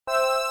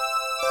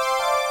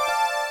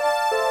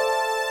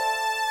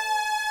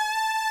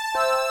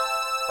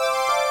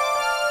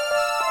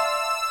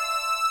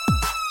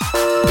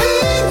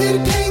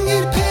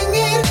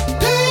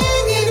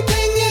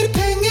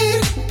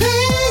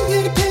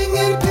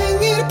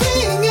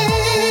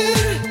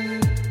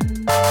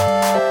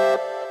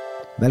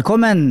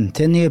Velkommen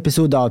til en ny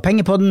episode av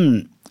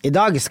Pengepodden. I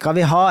dag skal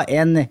vi ha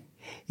en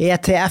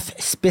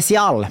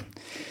ETF-spesial.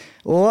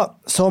 Og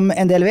som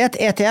en del vet,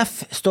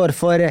 ETF står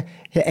for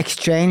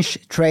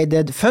Exchange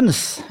Traded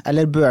Funds,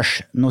 eller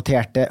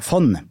børsnoterte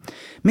fond.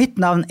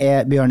 Mitt navn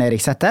er Bjørn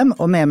Erik Settem,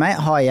 og med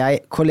meg har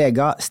jeg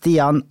kollega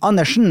Stian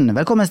Andersen.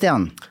 Velkommen,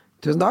 Stian.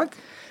 Tusen takk.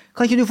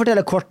 Kan ikke du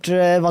fortelle kort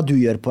hva du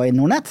gjør på i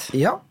Nordnet?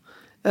 Ja,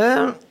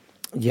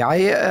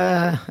 jeg,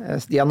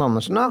 Stian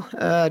Andersen,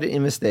 er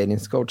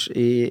investeringscoach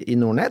i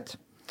Nordnet.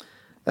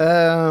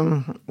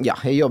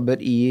 Jeg jobber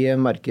i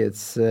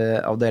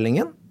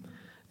markedsavdelingen,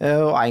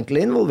 og er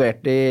egentlig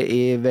involvert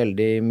i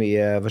veldig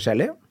mye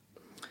forskjellig.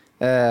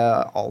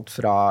 Alt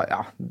fra,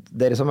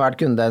 dere som har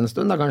vært kunde en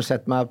stund har kanskje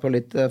sett meg på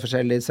litt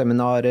forskjellige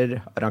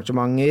seminarer,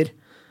 arrangementer.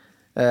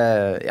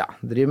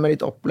 Driver med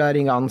litt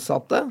opplæring av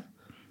ansatte,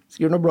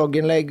 skriver noen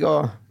blogginnlegg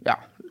og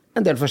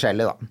en del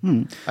forskjellig da.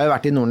 Jeg har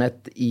vært i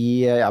Nordnet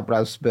jeg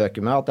pleier å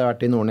spøke med at jeg har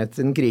vært i Nordnet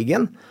siden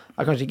krigen.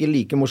 Det er kanskje ikke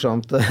like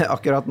morsomt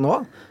akkurat nå,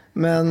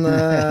 men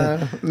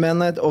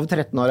over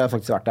 13 år har jeg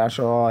faktisk vært der,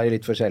 så i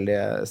litt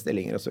forskjellige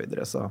stillinger og så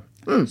videre.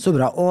 Så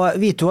bra, og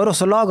vi to har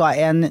også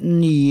laget en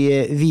ny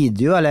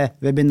video eller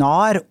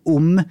webinar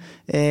om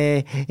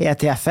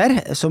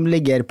ETF-er som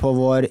ligger på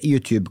vår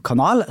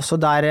YouTube-kanal, så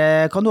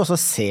der kan du også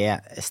se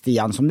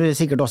Stian, som du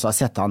sikkert også har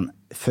sett han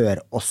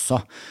før også.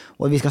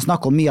 Og vi skal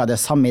snakke om mye av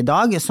det samme i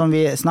dag som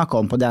vi snakket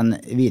om på den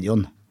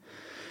videoen.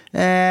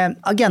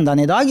 Agendaen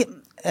i dag,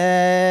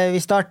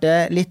 vi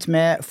starter litt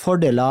med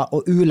fordeler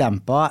og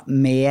ulemper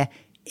med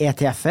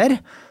ETF-er,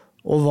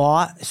 og hva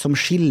som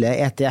skiller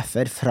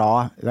ETF-er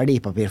fra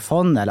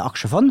verdipapirfond eller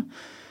aksjefond.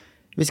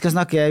 Vi skal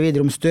snakke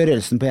videre om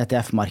størrelsen på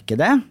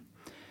ETF-markedet,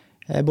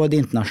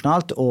 både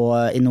internasjonalt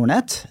og i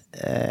Nordnet.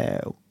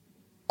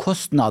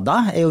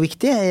 Kostnader er jo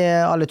viktig i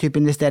alle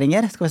typer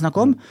investeringer, skal vi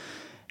snakke om.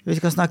 Vi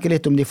skal snakke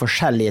litt om de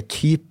forskjellige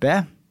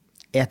typer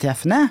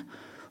ETF-ene,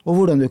 og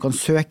hvordan du kan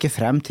søke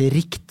frem til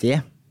riktig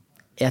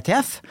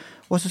ETF.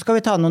 Og så skal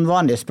vi ta noen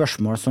vanlige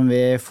spørsmål som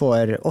vi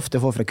ofte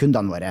får fra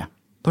kundene våre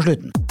på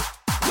slutten.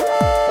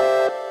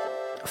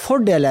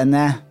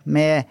 Fordelene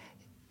med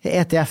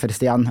ETF-er,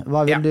 Stian,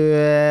 hva vil du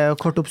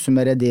kort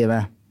oppsummere de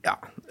med? Ja,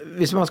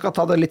 hvis man skal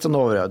ta det litt sånn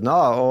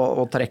overordnet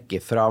og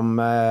trekke frem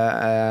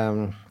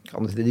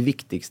kan du si, de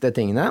viktigste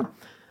tingene,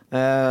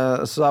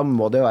 så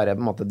må det være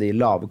på en måte de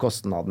lave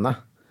kostnadene.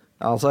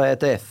 Altså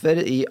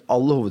ETF-er i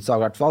all hovedsak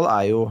i hvert fall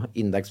er jo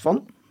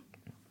indeksfond,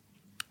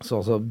 så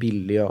også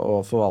billig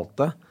å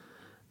forvalte.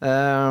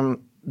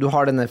 Du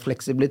har denne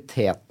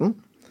fleksibiliteten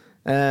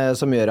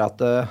som gjør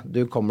at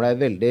du kommer deg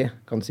veldig,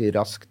 kan du si,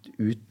 raskt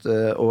ut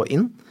og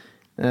inn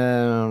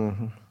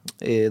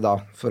i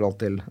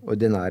forhold til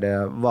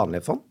ordinære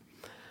vanlige fond.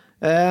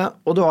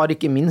 Og du har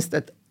ikke minst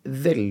et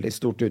veldig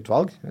stort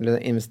utvalg,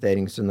 eller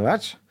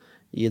investeringsunivers,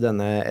 i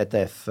denne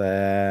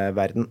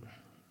ETF-verden.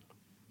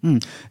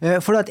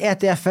 For at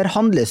ETF-er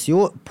handles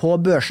jo på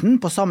børsen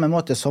på samme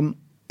måte som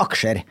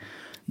aksjer.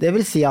 Det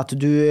vil si at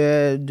du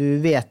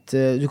vet,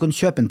 du kan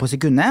kjøpe den på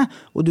sekundet,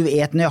 og du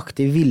vet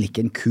nøyaktig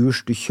hvilken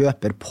kurs du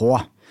kjøper på.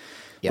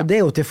 Ja. Og det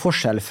er jo til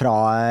forskjell fra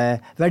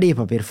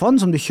verdipapirfond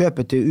som du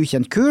kjøper til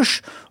ukjent kurs,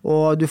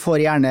 og du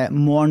får gjerne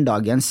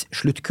morgendagens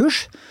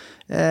sluttkurs.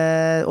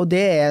 Og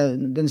det er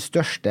den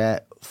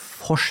største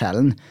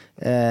forskjellen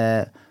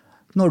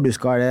når du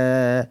skal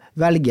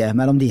velge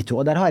mellom de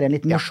to. Og der har jeg en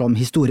litt morsom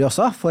historie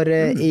også, for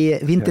i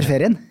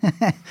vinterferien,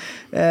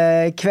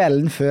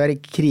 kvelden før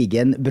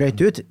krigen brøt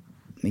ut,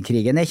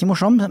 krigen er ikke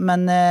morsom,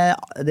 men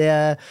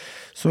det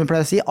som jeg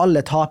pleier å si,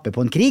 alle taper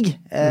på en krig,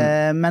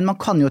 men man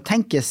kan jo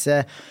tenke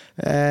seg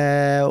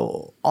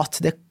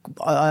at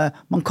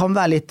man kan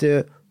være litt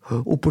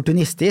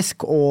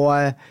opportunistisk og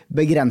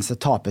begrense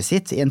tapet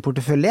sitt i en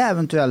portefølje,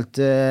 eventuelt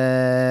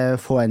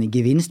få en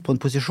gevinst på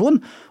en posisjon,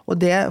 og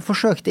det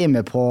forsøkte jeg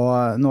med på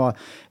nå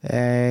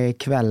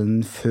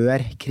kvelden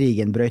før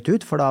krigen brøt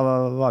ut, for da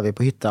var vi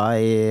på hytta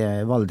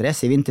i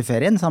Valdres i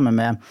vinterferien sammen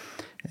med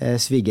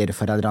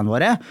svigerforeldrene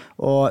våre,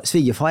 og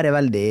svigerfar er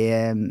veldig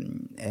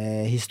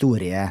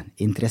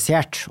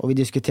historieinteressert, og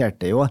vi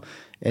diskuterte jo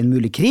en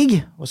mulig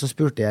krig, og så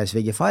spurte jeg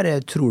svigerfar,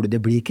 tror du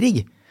det blir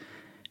krig?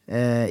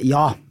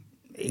 Ja,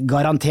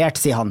 garantert,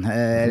 sier han,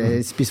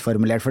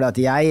 spissformulert, for at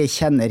jeg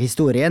kjenner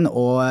historien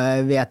og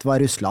vet hva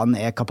Russland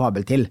er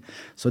kapabel til,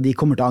 så de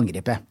kommer til å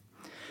angripe.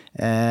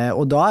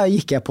 Og da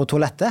gikk jeg på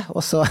toalettet, og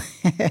så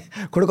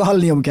klokka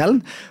 8:30 om kvelden,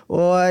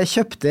 og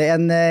kjøpte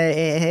en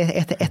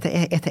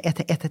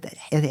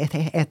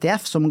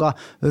ETF som ga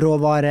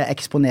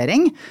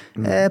råvareeksponering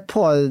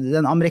på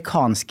den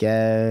amerikanske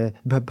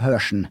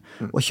børsen,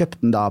 og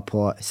kjøpte den da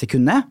på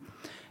sekundet.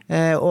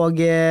 Og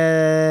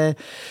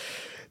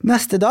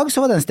neste dag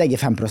så var den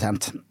steget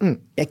 5%.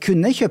 Jeg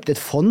kunne kjøpt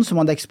et fond som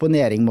hadde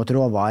eksponering mot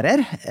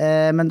råvarer,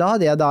 men da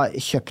hadde jeg da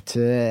kjøpt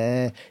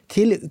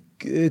til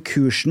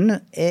kursen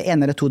 1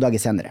 eller 2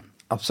 dager senere.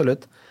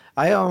 Absolutt.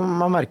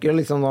 Man merker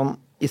liksom sånn,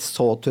 i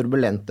så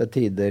turbulente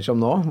tider som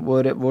nå,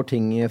 hvor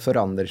ting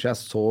forandrer seg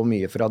så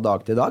mye fra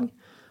dag til dag,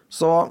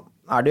 så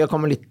er det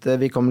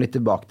vi kommer litt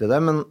tilbake til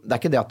det, men det er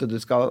ikke det at du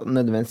skal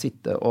nødvendigvis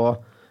sitte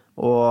og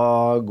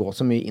å gå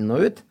så mye inn og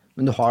ut,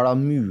 men du har da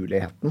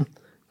muligheten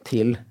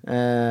til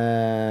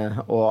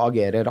å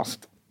agere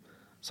raskt,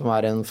 som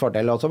en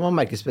fordel, og som man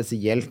merker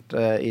spesielt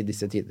i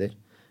disse tider.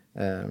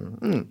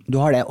 Du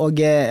har det, og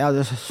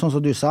ja, sånn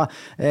som du sa,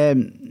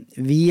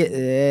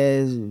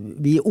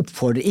 vi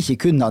oppfordrer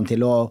ikke kundene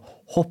til å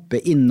hoppe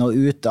inn og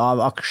ut av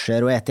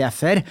aksjer og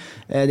ETF-er.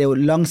 Det jo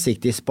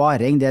langsiktig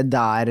sparing, det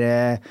der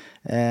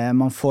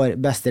man får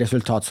best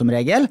resultat som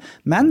regel,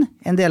 men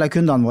en del av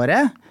kundene våre,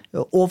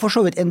 og for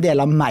så vidt en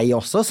del av meg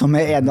også, som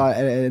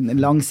en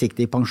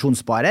langsiktig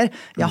pensjonssparer,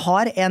 jeg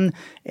har en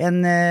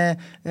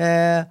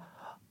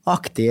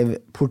aktiv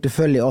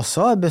portefølje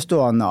også,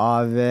 bestående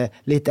av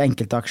litt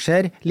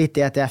enkeltaksjer, litt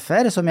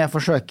ETF-er, som jeg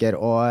forsøker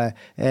å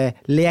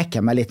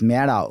leke meg litt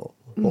mer da,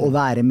 og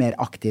være mer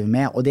aktiv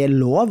med. Og det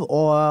lov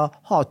å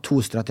ha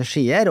 2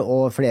 strategier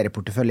og flere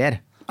porteføljer.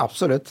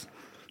 Absolutt.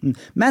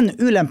 Men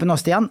ulempen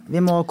også, Stian,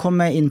 vi må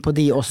komme inn på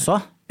de også.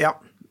 Ja,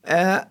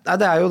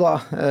 det jo da,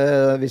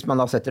 hvis man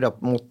da setter det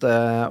opp mot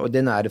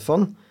ordinære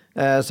fond,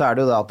 så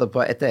det jo da at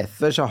på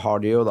ETF-er så har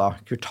de jo da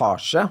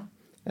kurtasje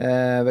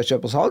ved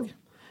kjøp og salg.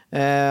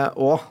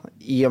 Og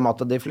i og med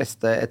at de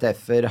fleste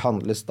ETF-er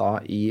handles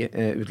da i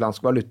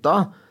utenlandsk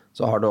valuta,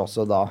 så har du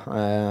også da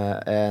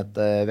et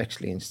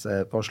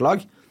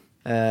vekslingspåslag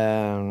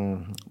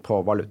på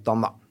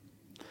valutaen da.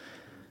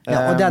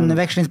 Ja, og den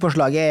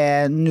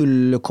vekslingspåslaget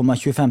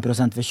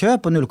 0,25% ved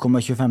kjøp og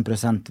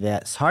 0,25% ved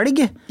salg.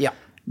 Ja.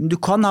 Du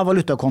kan ha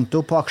valutakonto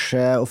på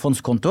aksje- og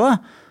fondskonto,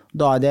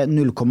 da det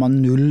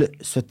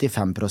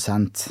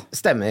 0,075%.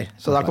 Stemmer,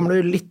 så da kommer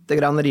du litt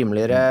grann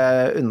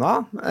rimeligere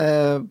unna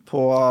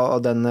på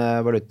den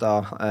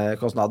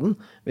valutakostnaden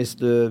hvis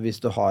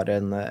du har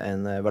en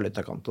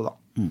valutakonto da.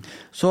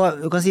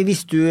 Så du kan si,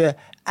 hvis du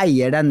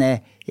eier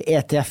denne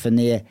ETF-en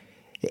i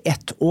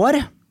 1 år,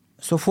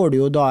 så får du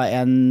jo da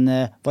en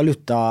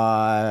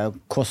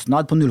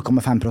valutakostnad på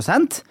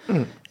 0,5%,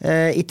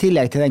 i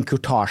tillegg til den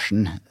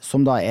kurtasjen,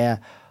 som da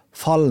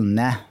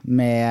fallende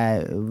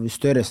med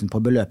størrelsen på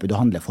beløpet du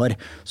handler for.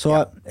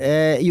 Så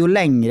jo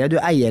lengre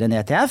du eier en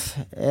ETF,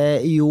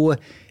 jo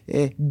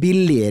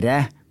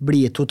billigere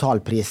blir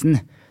totalprisen.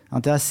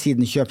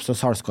 Siden kjøps- og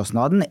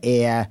salgskostnaden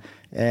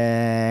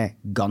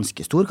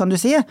ganske stor, kan du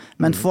si,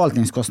 men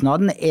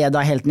forvaltningskostnaden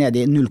da helt ned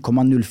i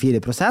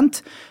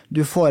 0,04%.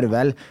 Du får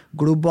vel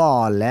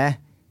globale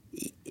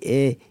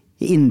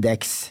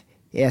indeks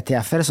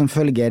ETF-er som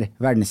følger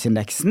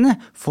verdensindeksen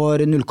for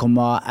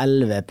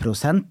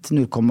 0,11%,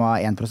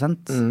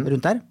 0,1%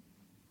 rundt der.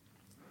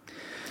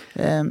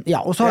 Ja,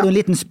 og så har du en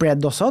liten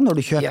spread også når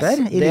du kjøper.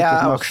 Yes, det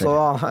også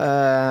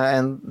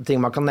en ting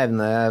man kan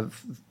nevne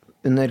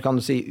under, kan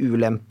du si,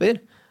 ulemper.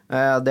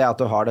 Det at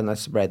du har denne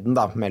spreaden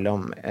da,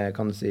 mellom,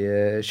 kan du si,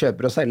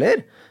 kjøper og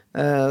selger,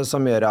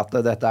 som gjør at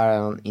dette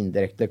en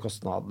indirekte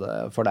kostnad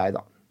for deg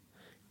da.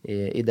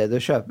 I det du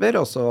kjøper,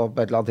 og så på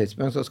et eller annet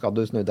tidspunkt så skal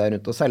du snu deg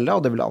rundt og selge, og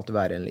det vil alltid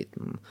være en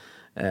liten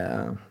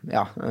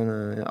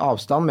en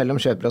avstand mellom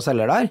kjøper og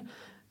selger der,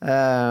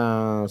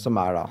 som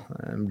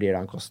blir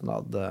da en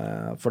kostnad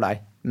for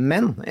deg.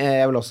 Men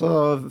jeg vil også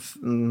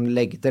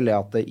legge til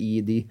at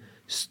i de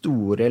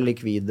store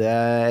likvide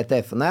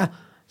ETF-ene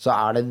så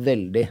det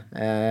veldig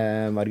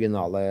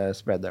marginale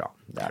spreader da.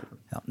 Det det.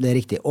 Ja, det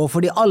riktig. Og for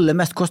de aller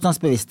mest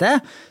kostnadsbevisste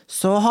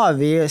så har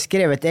vi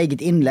skrevet et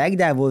eget innlegg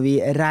der hvor vi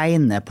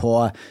regner på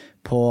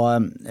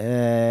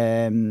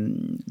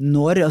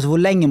altså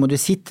hvor lenge må du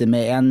sitte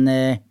med en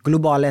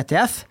global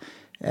ETF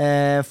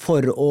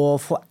for å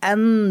få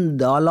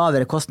enda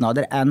lavere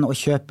kostnader enn å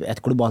kjøpe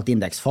et globalt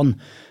indeksfond.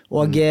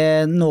 Og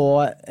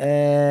nå,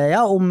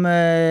 ja, om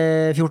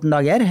 14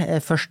 dager,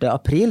 1.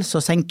 april, så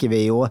senker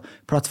vi jo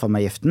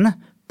plattformavgiften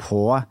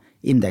på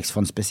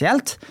indeksfond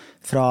spesielt,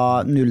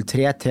 fra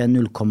 0,3 til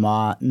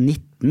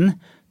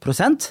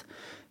 0,19%.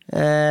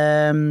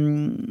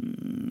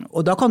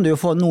 Og da kan du jo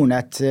få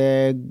Nordnet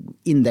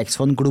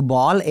indeksfond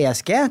global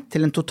ESG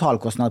til en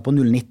totalkostnad på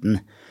 0,19.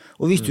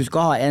 Og hvis du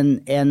skal ha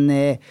en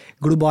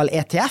global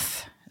ETF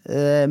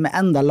med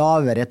enda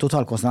lavere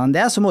totalkostnad enn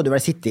det, så må du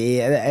vel sitte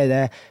i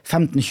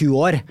 15-20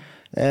 år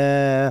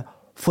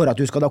for at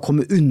du skal da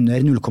komme under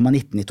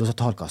 0,19 i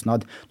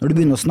totalkostnad. Når du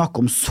begynner å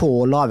snakke om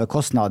så lave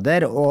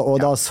kostnader,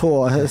 og da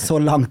så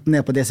langt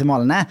ned på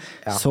desimalene,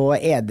 så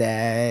det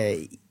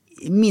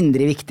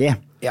mindre viktig.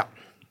 Ja,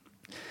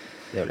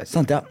 det jo lett.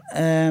 Sant, ja.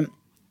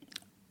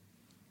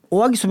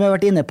 Og som jeg har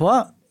vært inne på,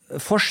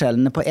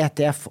 forskjellene på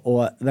ETF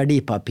og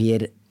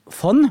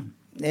verdipapirfond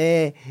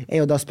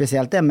jo da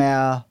spesielt det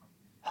med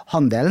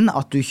handelen,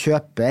 at du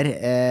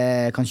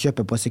kan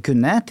kjøpe på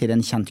sekundet til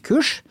en kjent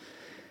kurs.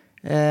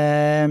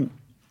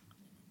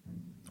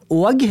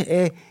 Og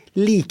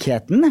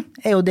likheten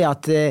jo det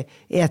at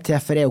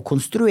ETF-er jo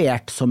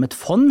konstruert som et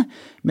fond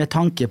med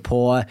tanke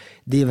på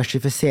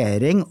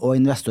diversifisering og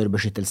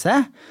investorbeskyttelse.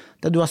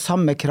 Da du har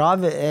samme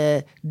krav,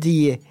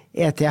 de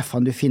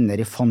ETF-ene du finner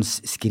i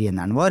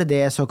fondsskrineren vår,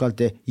 det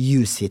såkalte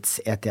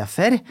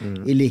UCITS-ETF-er,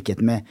 i likhet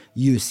med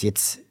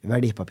UCITS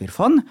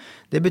verdipapirfond.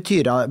 Det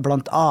betyr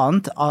blant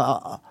annet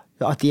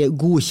at de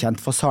godkjent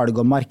for salg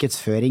og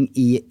markedsføring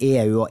i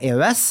EU og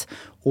EØS,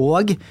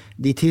 og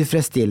de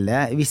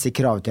tilfredsstiller visse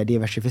krav til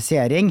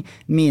diversifisering,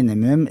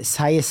 minimum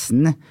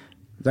 16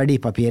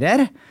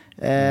 verdipapirer,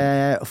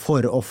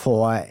 for å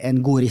få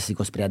en god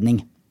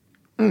risikospredning.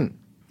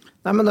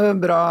 Nei, men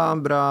det bra,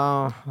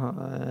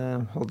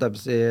 holdt jeg på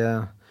å si,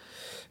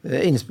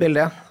 innspill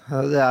det.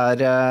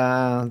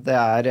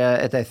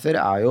 ETF-er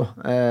jo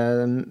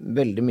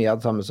veldig mye av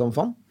det samme som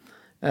fond,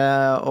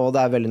 og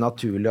det veldig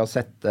naturlig å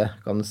sette,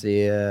 kan du si,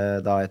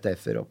 da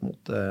ETF-er opp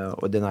mot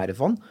ordinære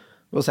fond,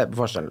 og se på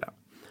forskjellene.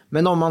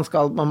 Men om man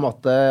skal på en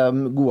måte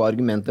gode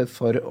argumenter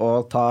for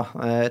å ta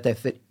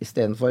ETF-er i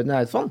stedet for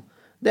ordinært fond,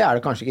 det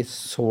det kanskje ikke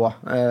så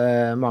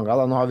mange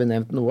av. Nå har vi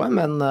nevnt noe,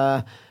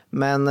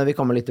 men vi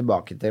kommer litt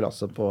tilbake til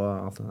også på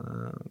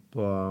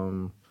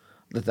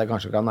dette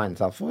kanskje kan egne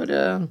seg for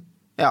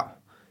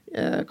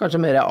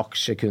kanskje mer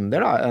aksjekunder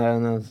da,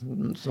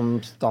 som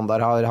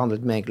standard har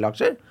handlet med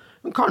enkeltaksjer,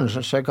 men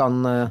kanskje kan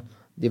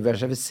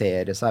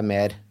diversifisere seg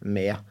mer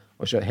med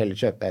å heller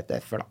kjøpe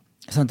ETF-er da.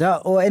 Sant, ja.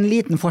 Og en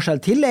liten forskjell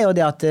til jo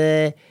det at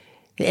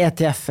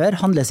ETF-er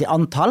handles i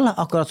antall,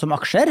 akkurat som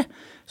aksjer.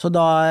 Så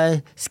da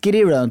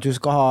skriver du at du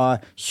skal ha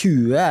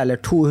 20 eller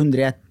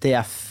 200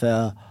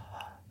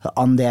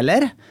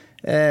 ETF-andeler.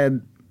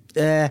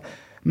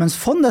 Mens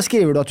fond, da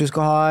skriver du at du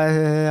skal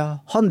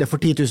handle for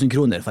 10 000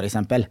 kroner, for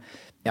eksempel.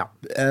 Ja.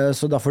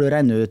 Så da får du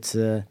regne ut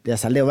det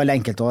selv. Det jo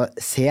veldig enkelt å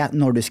se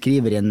når du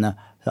skriver inn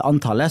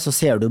antallet, så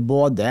ser du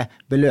både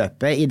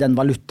beløpet i den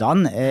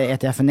valutaen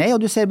ETF-en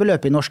og du ser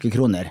beløpet i norske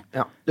kroner.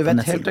 Ja, du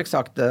vet helt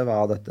eksakt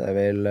hva dette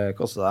vil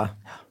koste deg.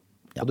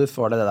 Ja. Og du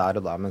får det der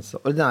og da, mens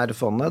ordinære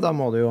fondet, da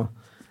må du jo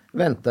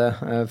vente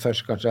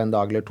først kanskje en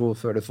dag eller to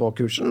før du får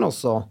kursen, og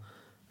så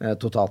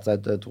totalt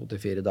sett 2 til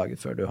 4 dager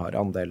før du har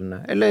andelene,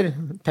 eller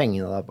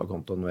pengene da på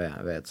kontoen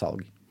ved et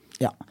salg.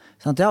 Ja,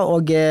 sant, ja,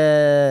 og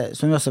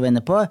som vi også var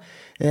inne på,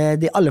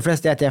 de aller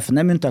fleste ETF-ene,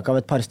 med unntak av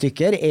et par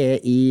stykker,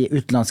 i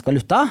utenlandsk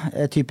valuta,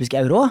 typisk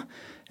euro,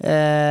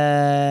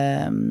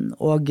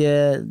 og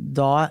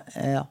da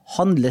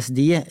handles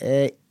de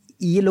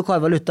i lokal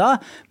valuta,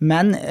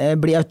 men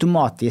blir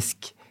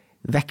automatisk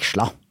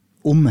vekslet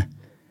om.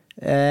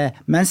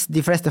 Mens de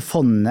fleste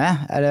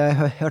fondene, eller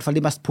i hvert fall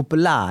de mest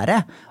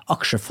populære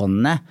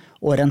aksjefondene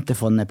og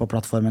rentefondene på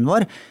plattformen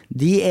vår,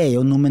 de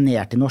jo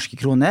nominert i norske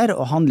kroner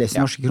og handles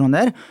i norske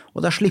kroner,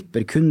 og da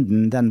slipper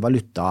kunden den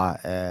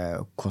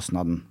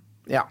valutakostnaden.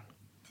 Ja.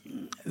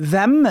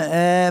 Hvem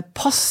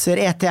passer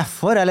ETF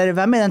for, eller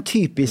hvem den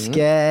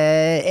typiske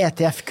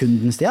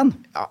ETF-kunden, Stian?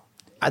 Ja,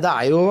 det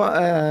jo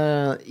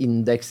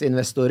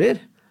indeksinvestorer,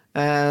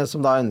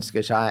 som da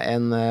ønsker seg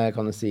en,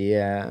 kan du si,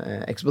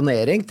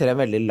 eksponering til en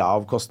veldig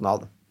lav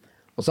kostnad.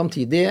 Og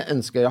samtidig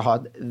ønsker å ha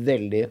et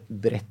veldig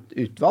bredt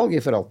utvalg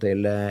i forhold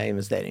til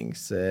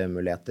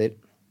investeringsmuligheter.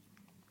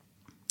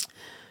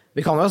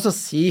 Vi kan jo også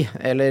si,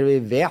 eller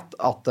vi vet,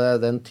 at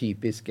den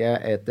typiske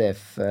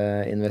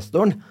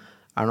ETF-investoren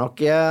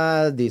nok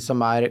de som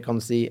kan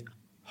du si,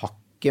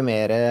 hakket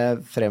mer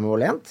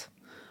fremoverlent,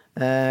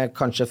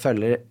 kanskje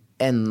følger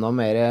enda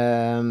mer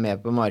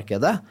med på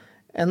markedet,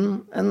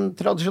 en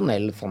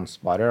tradisjonell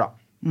fondssparer da.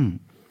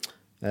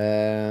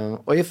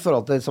 Og i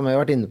forhold til, som vi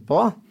har vært inne på,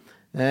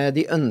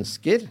 de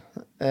ønsker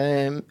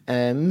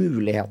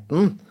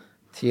muligheten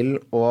til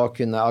å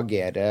kunne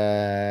agere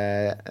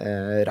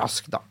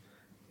raskt da.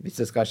 Hvis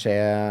det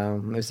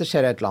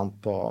skjer et eller annet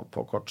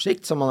på kort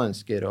sikt som man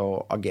ønsker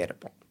å agere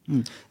på.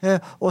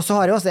 Og så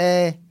har jeg også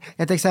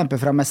et eksempel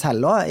fra meg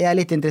selv også. Jeg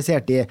litt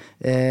interessert i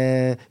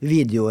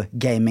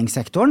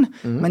videogaming-sektoren,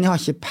 men jeg har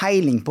ikke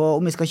peiling på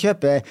om vi skal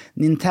kjøpe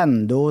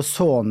Nintendo,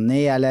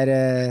 Sony eller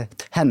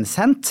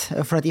Tencent,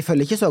 for at jeg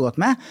følger ikke så godt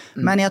med,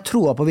 men jeg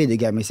tror på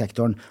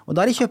videogaming-sektoren. Og da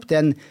har jeg kjøpt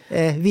en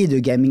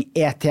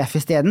videogaming-ETF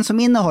i stedet,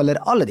 som inneholder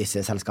alle disse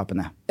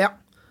selskapene. Ja,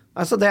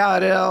 altså det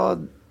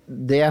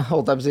det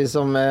holdt jeg på å si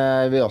som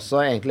vi også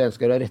egentlig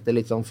ønsker å rette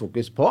litt sånn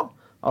fokus på,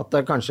 at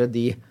kanskje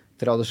de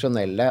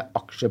tradisjonelle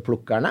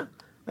aksjeplukkerne,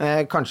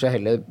 kanskje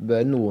heller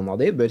noen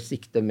av de bør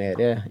sikte mer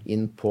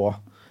inn på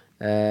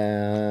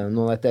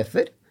noen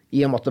ETF-er, i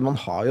og med at man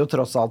har jo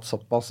tross alt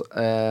såpass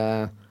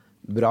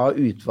bra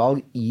utvalg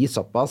i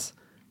såpass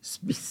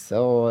spisse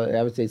og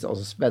jeg vil si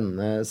også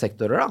spennende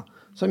sektorer da,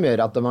 som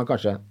gjør at man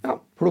kanskje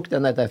plukk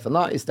den ETF-en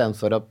da, i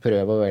stedet for å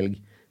prøve å velge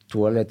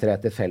 2 eller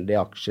 3 tilfeldige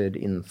aksjer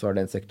innenfor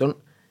den sektoren,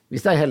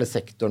 hvis det hele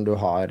sektoren du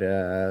har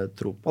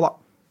tro på da.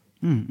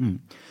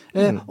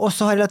 Og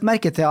så har jeg lagt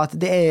merke til at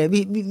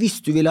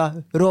hvis du vil ha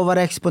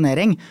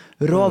råvareeksponering,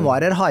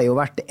 råvarer har jo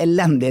vært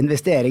elendig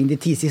investering de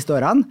 10 siste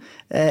årene,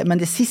 men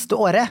det siste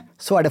året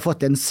så har det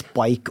fått en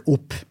spike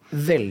opp.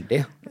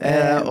 Veldig.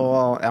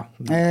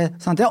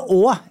 Sant, ja.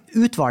 Og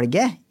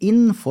utvalget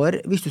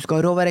innenfor, hvis du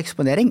skal ha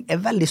råvareeksponering,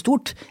 veldig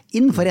stort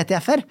innenfor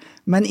ETF-er,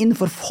 men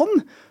innenfor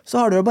fond så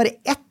har du bare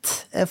ett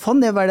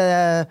fond, det var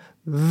det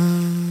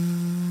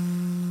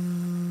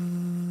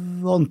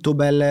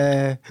Vontobel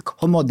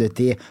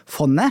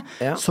Commodity-fondet,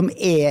 som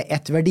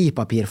et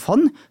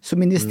verdipapirfond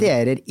som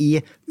investerer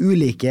i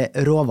ulike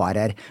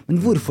råvarer.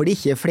 Men hvorfor det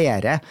ikke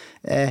flere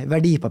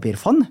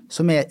verdipapirfond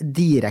som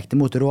direkte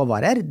mot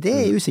råvarer, det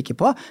jeg usikker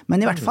på.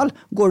 Men i hvert fall,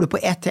 går du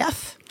på ETF,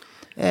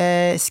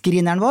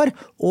 screeneren vår,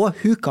 og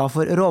huka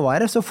for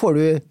råvarer, så får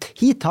du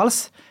hitals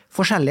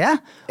forskjellige,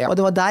 og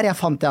det var der jeg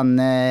fant den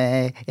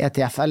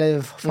ETF,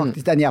 eller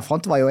faktisk den jeg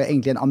fant var jo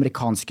egentlig en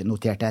amerikansk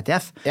notert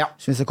ETF,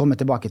 som jeg skal komme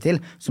tilbake til,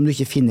 som du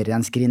ikke finner i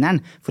den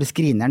screeneren. For i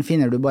screeneren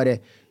finner du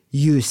bare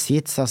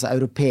UCITS, altså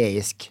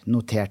europeisk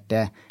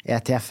noterte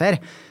ETF-er.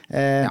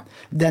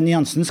 Den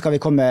nyansen skal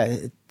vi komme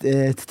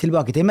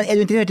tilbake til, men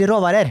du interessert i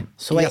råvarer,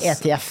 så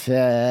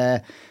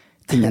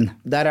ETF-tingen.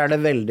 Der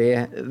det veldig,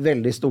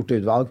 veldig stort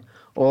utvalg,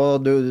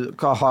 og du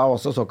kan ha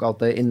også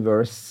såkalte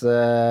inverse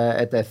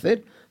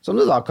ETF-er, som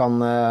du da kan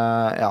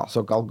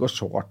såkalt gå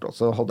short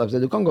også.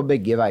 Du kan gå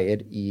begge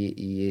veier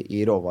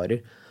i råvarer.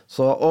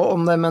 Så,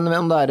 men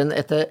om det en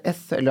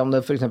ETF, eller om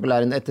det for eksempel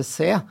en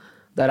ETC,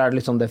 der det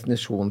litt sånn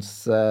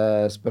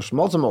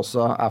definisjonsspørsmål, som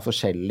også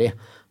forskjellig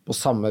på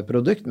samme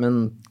produkt,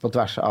 men på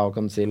tvers av,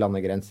 kan du si,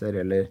 landegrenser,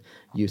 eller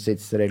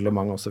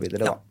UCITS-reglement og så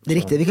videre. Ja, det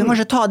riktig. Vi kan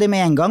kanskje ta det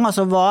med en gang.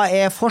 Altså, hva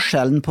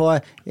forskjellen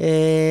på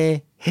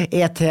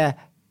ETF,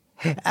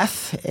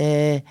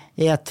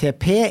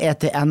 ETP,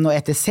 ETN og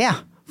ETC?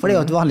 For det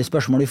jo et vanlig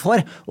spørsmål vi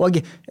får. Og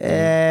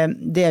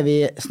det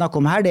vi snakker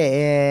om her, det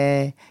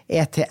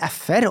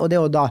ETF-er, og det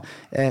jo da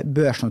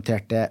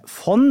børsnoterte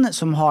fond,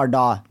 som har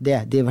da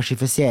det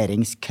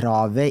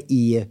diversifiseringskravet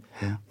i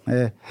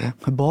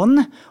bånd,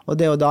 og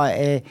det jo da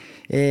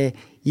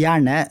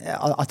gjerne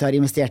at de har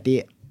investert i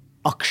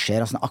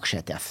aksjer, altså en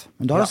aksje-ETF.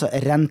 Men da har du også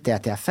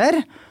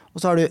rente-ETF-er, og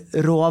så har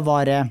du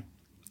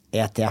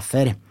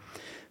råvare-ETF-er.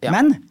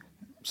 Men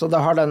så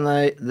da har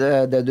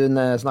det du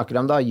snakker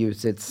om da,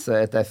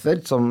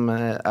 UCITS-ETF-er, som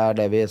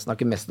det vi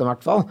snakker mest om I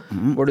hvert fall,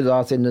 hvor du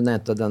da, siden du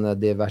nevnte denne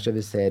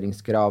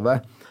diversifiseringskravet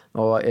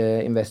og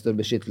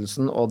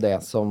investorbeskyttelsen og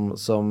det som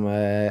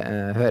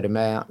hører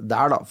med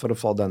der da, for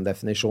å få den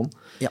definisjonen.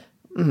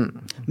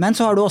 Men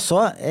så har du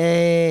også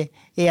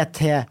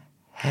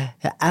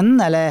ETN,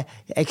 eller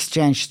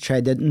Exchange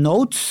Traded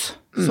Notes,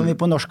 som vi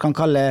på norsk kan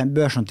kalle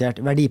børsnotert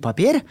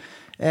verdipapir.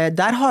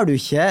 Der har du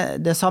ikke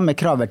det samme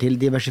kravet til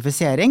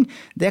diversifisering.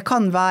 Det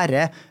kan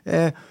være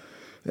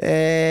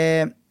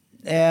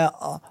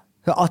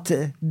at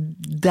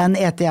den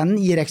ETN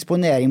gir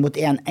eksponering mot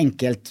en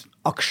enkelt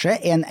aksje,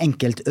 en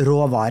enkelt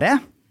råvare,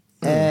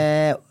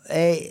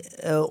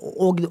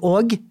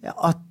 og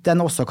at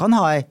den også kan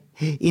ha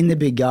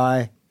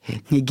innebygget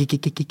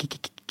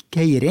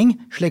geiring,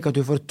 slik at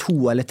du får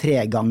 2 eller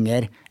 3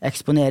 ganger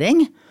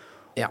eksponering.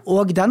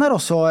 Og den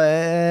også,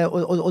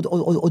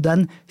 og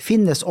den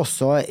finnes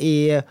også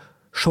i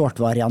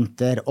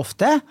short-varianter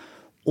ofte,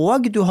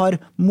 og du har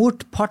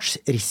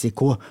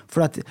motpartsrisiko,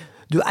 for at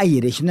du eier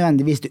ikke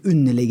nødvendigvis det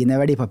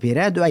underliggende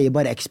verdipapiret, du eier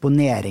bare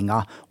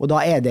eksponeringen, og da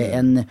det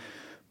en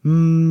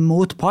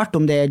motpart,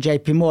 om det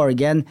JP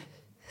Morgan,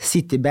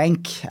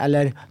 Citibank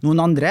eller noen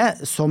andre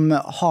som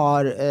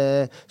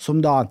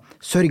da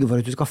sørger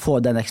for at du skal få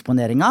den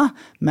eksponeringen,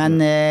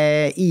 men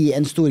i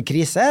en stor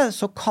krise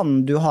så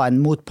kan du ha en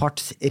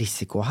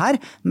motpartsrisiko her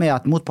med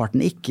at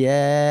motparten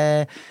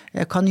ikke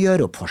kan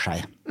gjøre opp for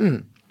seg.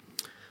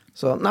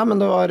 Så, nei,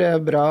 men det var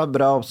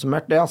bra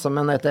oppsummert det, altså,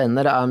 men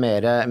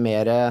ETN-er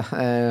mer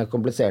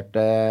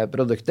kompliserte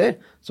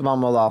produkter, så man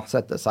må da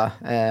sette seg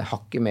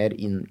hakket mer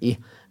inn i,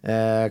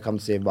 kan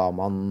du si, hva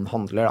man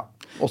handler da.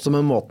 Også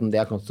med måten de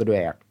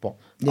konstruert på,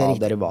 av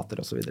derivater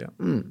og så videre.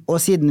 Og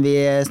siden vi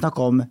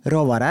snakker om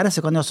råvarer,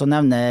 så kan jeg også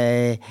nevne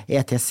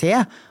ETC,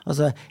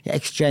 altså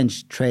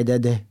Exchange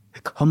Traded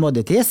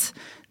Commodities.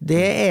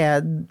 Det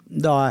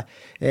da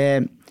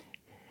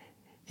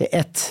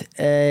et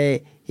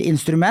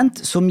instrument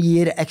som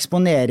gir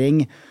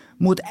eksponering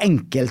mot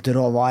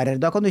enkeltråvarer.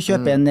 Da kan du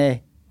kjøpe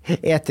en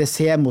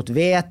ETC mot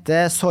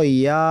hvete,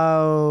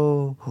 soja,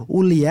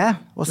 olje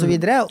og så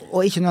videre,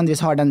 og ikke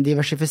nødvendigvis har den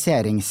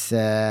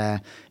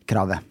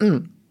diversifiseringskravet.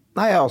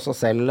 Nei, jeg har også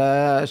selv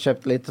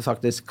kjøpt litt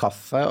faktisk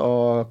kaffe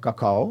og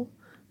kakao,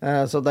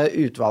 så det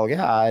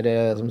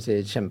utvalget som sier,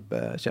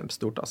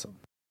 kjempestort altså.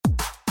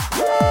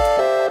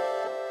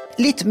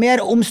 Litt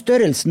mer om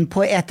størrelsen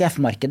på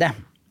ETF-markedet.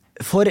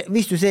 For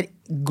hvis du ser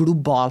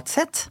globalt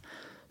sett,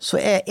 så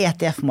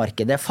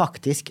ETF-markedet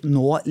faktisk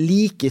nå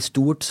like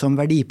stort som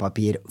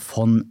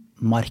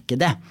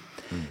verdipapirfondmarkedet.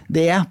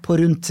 Det på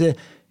rundt,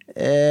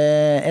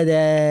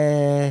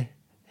 det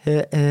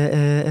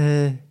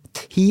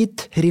 10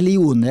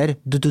 trillioner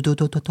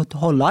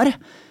dollar,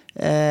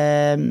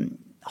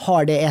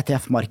 har det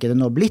ETF-markedet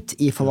nå blitt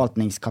i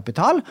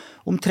forvaltningskapital,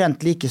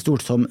 omtrent like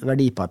stort som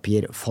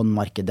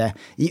verdipapirfondmarkedet.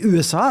 I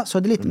USA så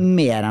det litt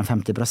mer enn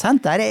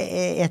 50%, der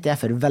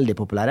ETF-er veldig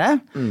populære.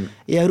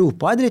 I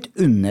Europa det litt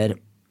under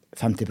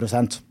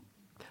 50%.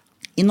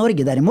 I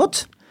Norge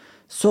derimot,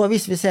 så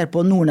hvis vi ser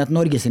på Nordnet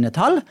Norge sine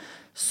tall,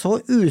 så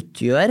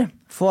utgjør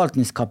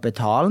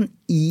forvaltningskapitalen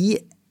i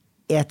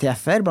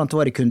ETF-er blant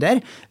våre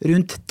kunder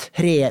rundt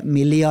 3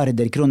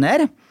 milliarder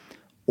kroner,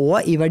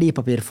 og i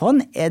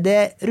verdipapirfond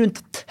det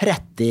rundt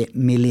 30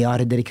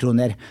 milliarder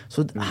kroner.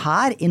 Så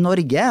her i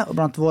Norge, og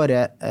blant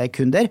våre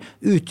kunder,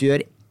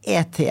 utgjør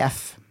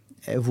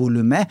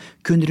ETF-volumet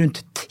kun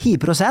rundt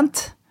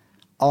 10%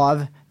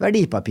 av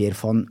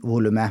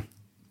verdipapirfondvolumet.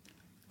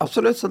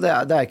 Absolutt, så det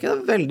er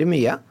ikke veldig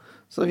mye.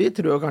 Så vi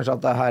tror kanskje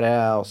at det her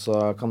også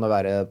kan det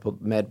være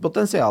mer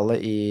potensiale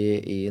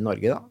i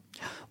Norge da.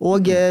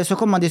 Og så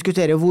kan man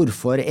diskutere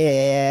hvorfor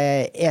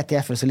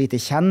ETF så lite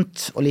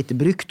kjent og lite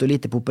brukt og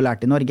lite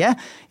populært i Norge.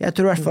 Jeg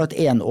tror i hvert fall at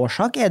en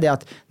årsak det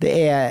at det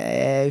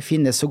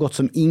finnes så godt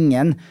som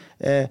ingen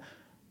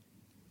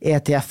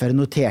ETF-er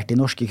notert i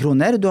norske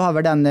kroner. Du har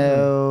vel den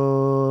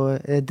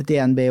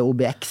DNB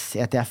OBX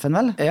ETF-en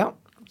vel? Ja,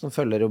 som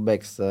følger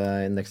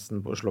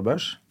OBX-indeksen på Oslo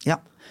Børs. Ja,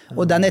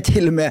 og den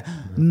til og med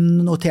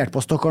notert på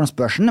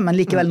Stockholmsbørsen, men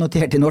likevel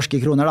notert i norske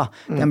kroner da.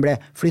 Den ble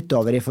flyttet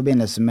over i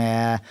forbindelse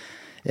med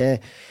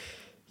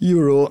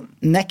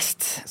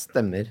Euronext.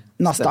 Stemmer.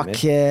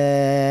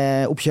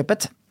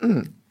 Nasdaq-oppkjøpet.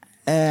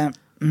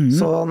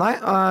 Så nei,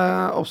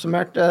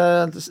 oppsummert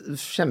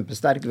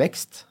kjempesterk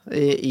vekst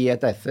i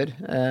ETF-er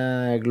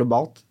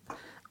globalt.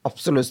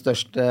 Absolutt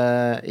størst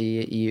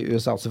i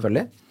USA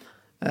selvfølgelig.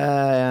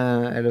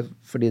 Eller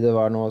fordi det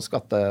var noen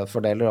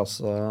skattefordeler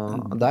også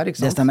der, ikke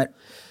sant? Det stemmer.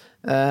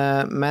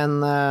 Men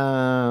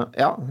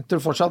ja, jeg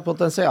tror fortsatt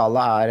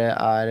potensialet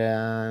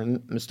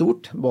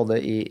stort,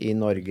 både i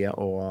Norge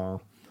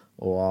og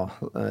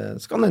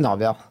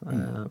Skandinavia,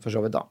 for så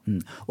vidt da.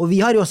 Og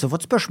vi har jo også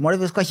fått spørsmål,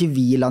 skal ikke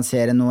vi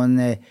lansere noen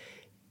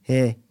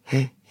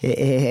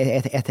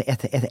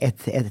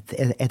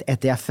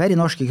ETF-er i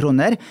norske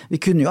kroner?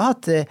 Vi kunne jo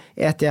hatt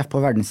ETF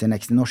på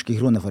verdensindeksen i norske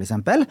kroner for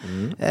eksempel,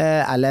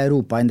 eller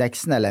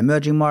Europa-indeksen, eller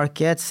Emerging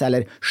Markets,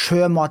 eller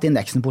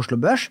Sjømatindeksen på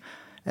Oslo Børs.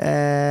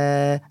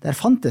 Der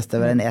fantes det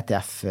vel en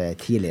ETF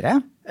tidligere?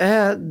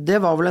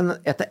 Det var vel en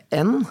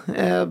ETN,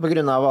 på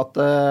grunn av at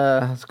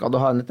skal du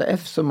ha en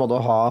ETF, så må du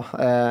ha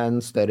en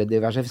større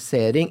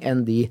diversifisering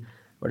enn de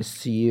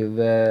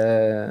 7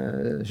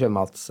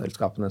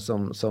 sjømatselskapene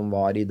som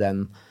var i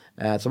den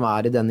som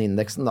i den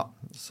indeksen da.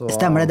 Så...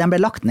 Stemmer det, den ble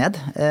lagt ned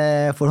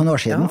for noen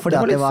år siden.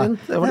 Ja, det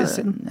var litt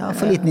synd. Ja,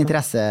 for liten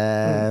interesse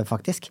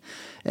faktisk.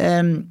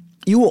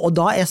 Jo, og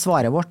da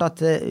svaret vårt at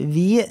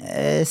vi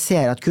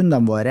ser at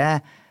kundene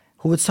våre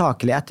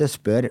hovedsakelig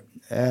etterspør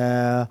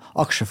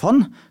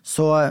aksjefond,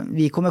 så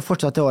vi kommer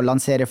fortsatt til å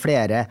lansere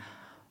flere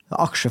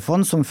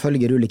aksjefond som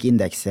følger ulike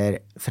indekser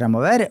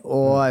fremover,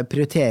 og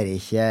prioriterer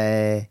ikke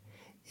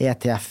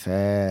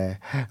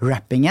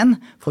ETF-wrappingen,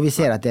 for vi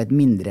ser at det et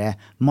mindre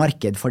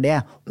marked for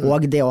det,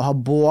 og det å ha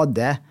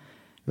både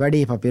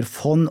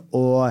verdipapirfond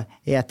og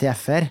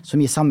ETF-er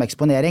som gir samme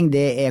eksponering,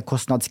 det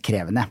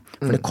kostnadskrevende.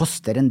 For det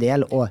koster en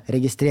del å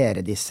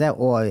registrere disse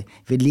og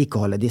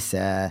vedlikeholde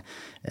disse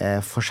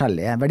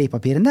forskjellige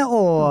verdipapirene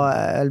og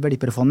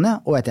verdipapirfondene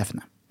og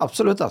ETF-ene.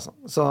 Absolutt, altså.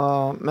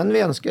 Men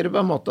vi ønsker på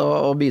en måte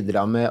å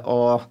bidra med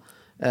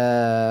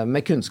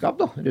kunnskap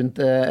da, rundt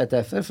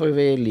ETF-er, for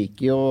vi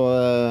liker jo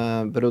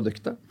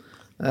produktet.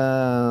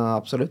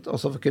 Absolutt.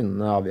 Også for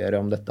kundene avgjøre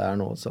om dette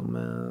noe som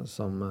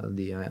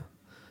de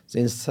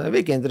synes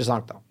virker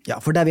interessant da. Ja,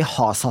 for det vi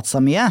har satset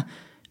mye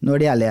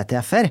når det gjelder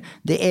ETF-er,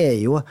 det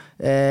jo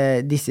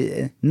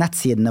disse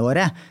nettsidene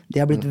våre. De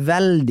har blitt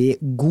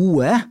veldig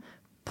gode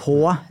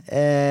på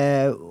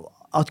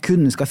at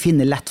kunden skal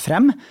finne lett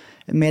frem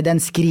med den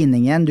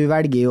screeningen. Du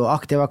velger jo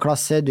aktiva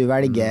klasse, du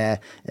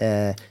velger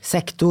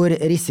sektor,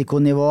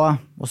 risikonivå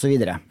og så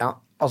videre. Ja,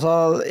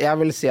 altså jeg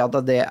vil si at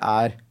det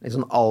litt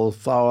sånn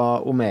alfa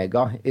og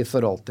omega i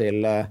forhold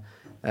til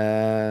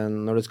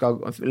når du skal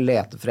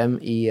lete frem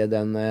i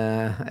den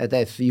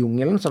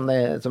ETF-jungelen som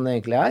det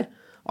egentlig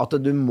at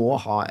du må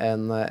ha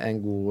en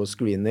god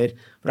screener.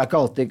 For det ikke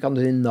alltid, kan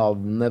du si,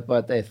 navnet på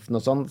ETF-en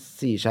og sånn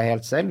sier seg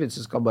helt selv, hvis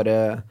du skal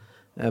bare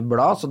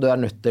bla, så du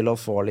nødt til å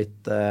få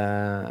litt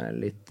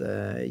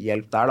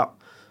hjelp der da.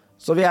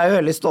 Så vi jo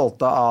veldig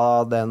stolte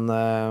av den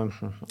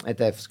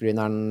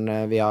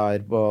ETF-screeneren vi har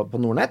på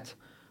Nordnet,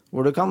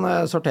 hvor du kan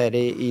sortere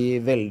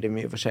i veldig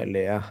mye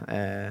forskjellige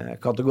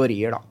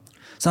kategorier da.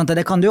 Sant,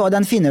 det kan du, og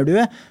den finner du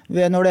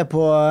når det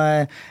på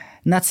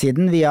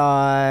nettsiden via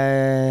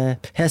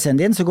PC-en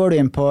din, så går du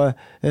inn på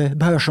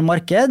børs og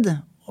marked,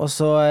 og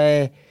så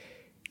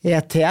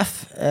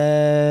ETF,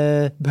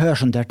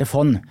 børsnoterte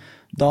fond.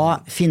 Da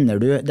finner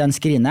du den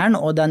screeneren,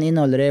 og den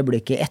inneholder i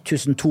øyeblikket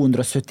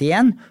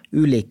 1271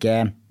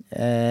 ulike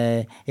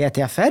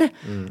ETF-er,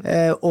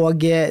 og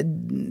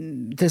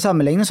til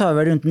sammenligning så har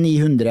vi rundt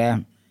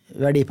 900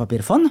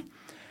 verdipapirfond,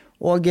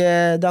 og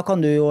da kan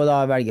du jo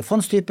da velge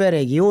fondstype,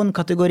 region,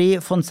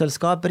 kategori,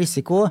 fondselskap,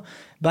 risiko,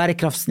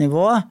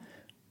 bærekraftsnivå,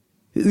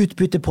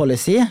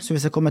 utbyttepolicy, som vi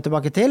skal komme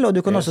tilbake til, og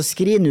du kan også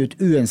skrine ut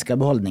uønskede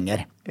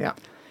beholdninger. Ja.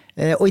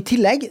 Og i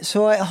tillegg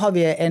så har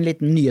vi en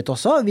liten nyhet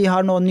også. Vi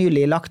har nå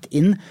nylig lagt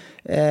inn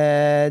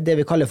det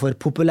vi kaller for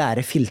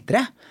populære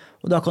filtre,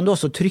 og da kan du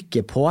også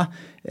trykke på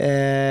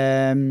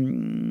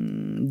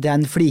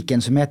den fliken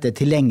som heter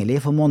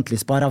tilgjengelig for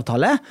månedlig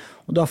spareavtale,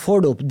 og da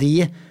får du opp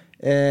de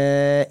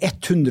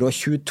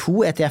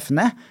 122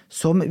 ETF-ene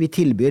som vi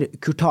tilbyr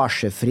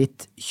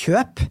kurtasjefritt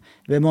kjøp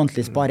ved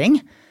månedlig sparing.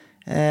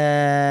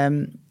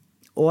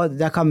 Og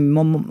der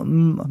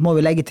må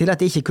vi legge til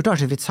at det ikke er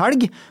kurtasjefritt salg,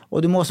 og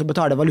du må også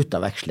betale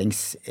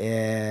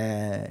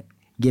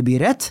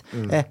valutavekslingsgebyret,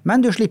 men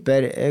du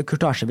slipper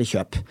kurtasje ved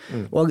kjøp.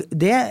 Og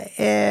det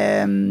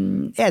er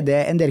det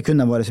en del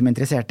kunder våre som er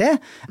interessert i,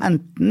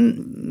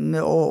 enten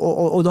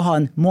å ha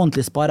en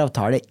månedlig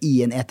spareavtale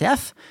i en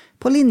ETF,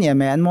 på linje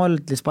med en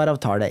månedlig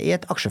spareavtale i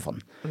et aksjefond.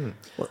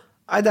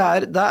 Nei,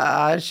 det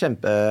er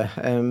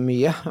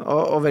kjempemye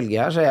å velge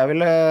her, så jeg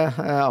vil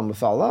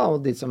anbefale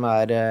og de som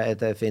er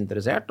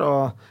ETF-interessert,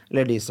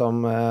 eller de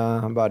som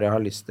bare har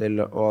lyst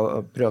til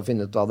å prøve å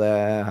finne ut hva det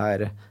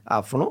her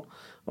er for noe,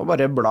 og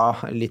bare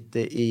bla litt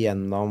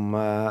igjennom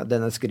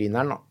denne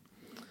screeneren.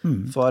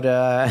 For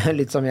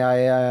litt som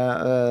jeg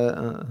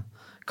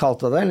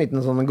kalte det, en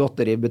liten sånn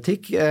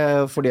godteributikk,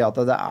 fordi at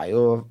det er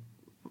jo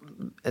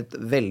et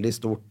veldig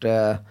stort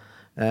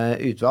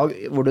utvalg,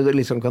 hvor du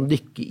liksom kan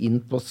dykke inn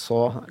på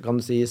så, kan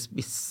du si,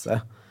 spisse,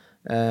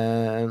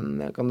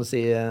 kan du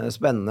si,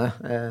 spennende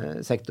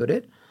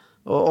sektorer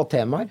og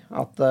temaer,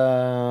 at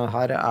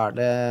her er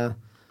det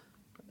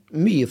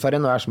mye for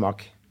enhver smak.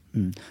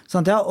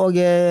 Sant, ja, og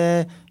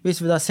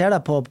hvis vi da ser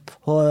det på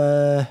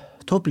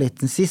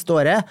topplisten siste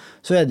året,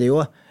 så er det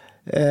jo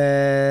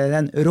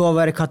den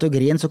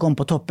råvarekategorien som kom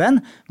på toppen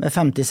med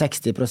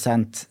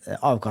 50-60%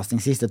 avkastning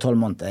siste 12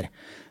 måneder.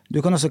 Du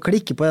kan også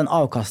klikke på den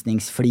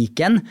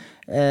avkastningsfliken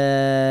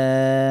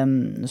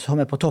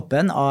som er på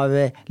toppen av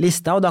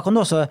lista, og da kan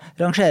du også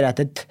rangere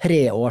etter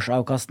 3 års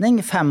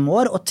avkastning, 5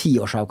 år og 10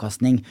 års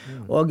avkastning.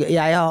 Og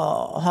jeg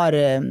har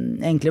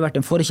egentlig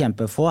vært en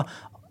forkjemper for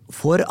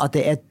at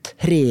det er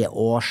 3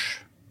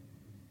 års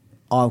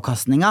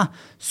avkastninger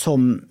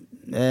som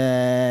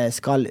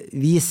skal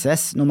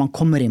vises når man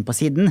kommer inn på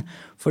siden,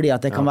 fordi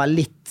at det kan være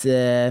litt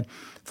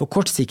for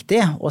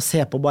kortsiktig å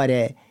se på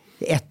bare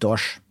 1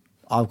 års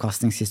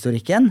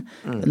avkastningshistorikken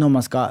når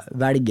man skal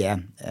velge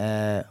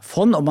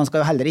fond, og man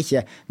skal jo heller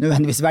ikke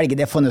nødvendigvis velge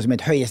det fondet som er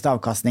et høyest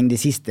avkastning de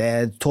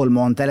siste 12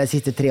 måneder, eller de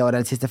siste 3 år,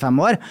 eller de siste 5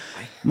 år.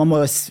 Man må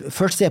jo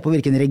først se på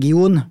hvilken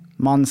region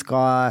man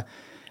skal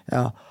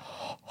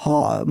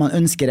man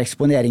ønsker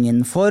eksponering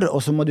innenfor,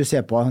 og så må du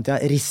se på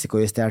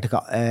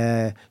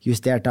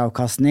risikojustert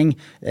avkastning,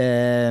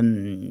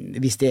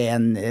 hvis det er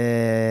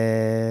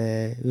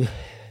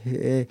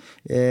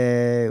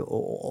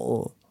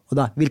og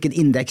da, hvilken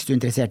indeks du er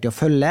interessert i å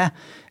følge,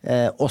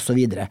 og så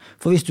videre.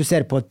 For hvis du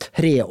ser på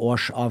 3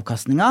 års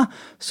avkastninger,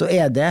 så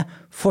er det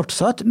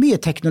fortsatt mye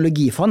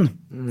teknologifond,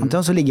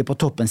 som ligger på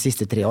toppen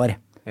siste 3 år.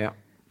 Ja.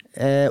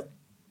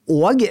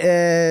 Og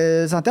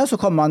så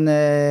kan man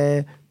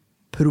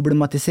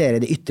problematisere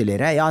det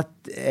ytterligere. Ja,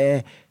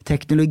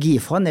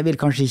 teknologifond vil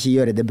kanskje ikke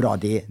gjøre det bra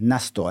de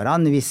neste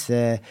årene hvis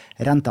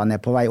rentene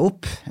er på vei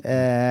opp.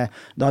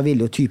 Da vil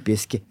jo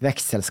typisk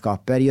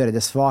vekstselskaper gjøre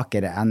det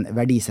svakere enn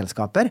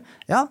verdiselskaper.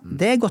 Ja,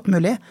 det er godt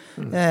mulig.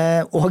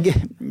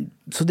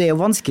 Så det er jo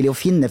vanskelig å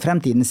finne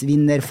fremtidens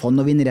vinnerfond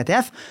og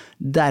vinner-ETF.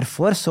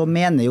 Derfor så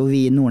mener jo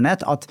vi i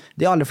Nordnet at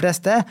de aller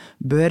fleste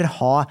bør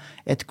ha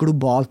et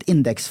globalt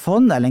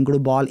indeksfond eller en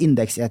global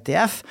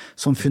indeks-ETF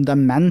som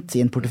fundament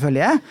i en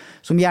portefølje,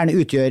 som gjerne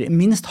utgjør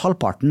minst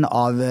halvparten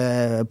av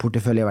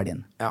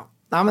porteføljeverdien. Ja.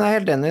 Nei, men jeg er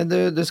helt enig.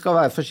 Du skal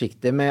være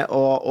forsiktig med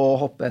å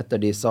hoppe etter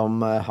de som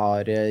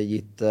har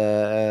gitt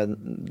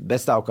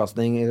best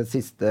avkastning i det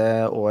siste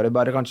året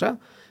bare, kanskje.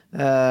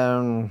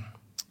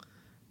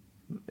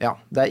 Ja,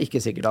 det er ikke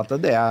sikkert at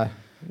det er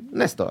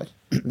neste år.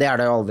 Det er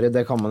det jo aldri,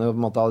 det kan man jo på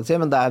en måte aldri si,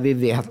 men vi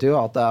vet jo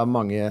at det er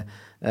mange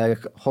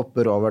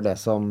hopper over det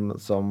som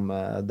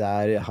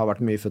har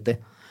vært mye futt i.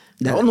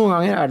 Og noen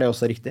ganger er det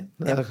også riktig.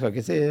 Jeg skal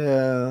ikke si,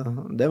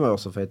 det må jeg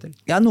også føye til.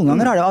 Ja, noen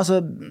ganger er det, altså,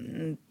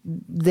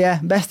 det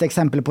beste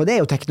eksempelet på det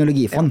er jo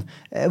teknologifond.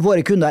 Ja.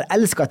 Våre kunder har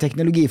elsket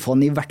teknologifond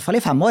i hvert fall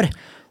i 5 år,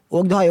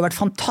 og det har jo vært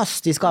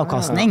fantastisk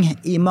avkastning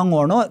i mange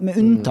år nå, med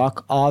unntak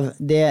av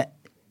det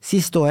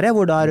siste året,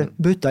 hvor det har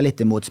buttet litt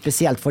imot,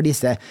 spesielt for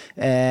disse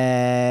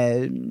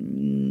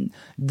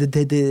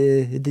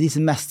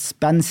mest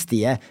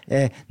spenstige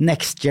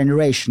next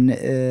generation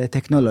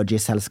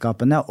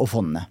technology-selskapene og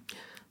fondene.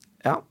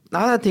 Ja, det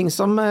er ting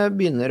som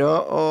begynner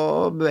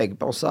å bevege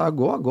på seg,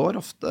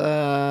 går ofte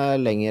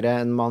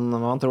lengre enn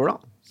man tror da.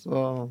 Så,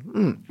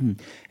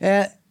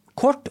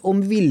 Kort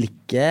om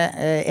hvilke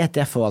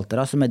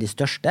ETF-forvaltere som er de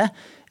største,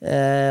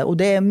 og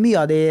det er mye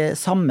av de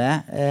samme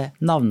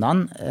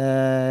navnene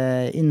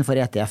innenfor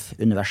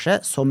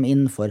ETF-universet som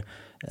innenfor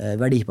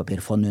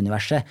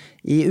verdipapirfonduniverset.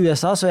 I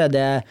USA så er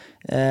det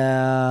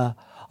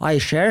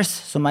iShares,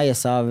 som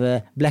eies av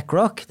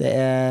BlackRock, det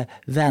er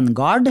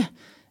Vanguard,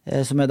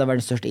 som er da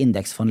verdens største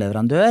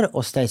indeksfondleverandør,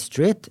 og State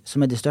Street,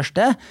 som er de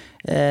største.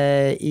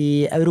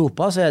 I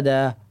Europa så er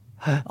det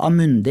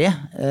Amundi,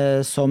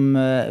 som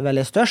vel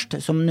er størst,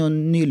 som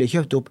nylig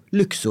kjøpte opp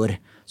Luxor,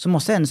 som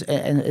også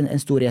er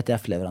en stor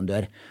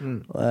ETF-leverandør.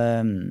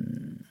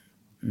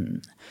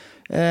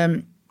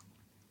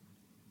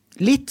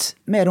 Litt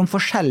mer om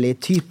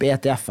forskjellige typer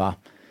ETF-er.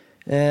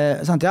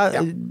 Sant, ja?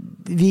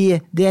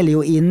 Vi deler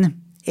jo inn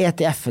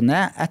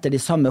ETF-ene etter de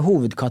samme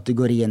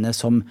hovedkategoriene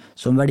som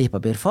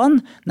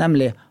verdipapirfond,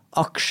 nemlig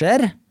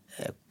aksjer,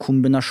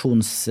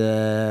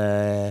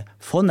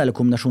 kombinasjonsfond eller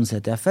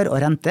kombinasjons-ETF-er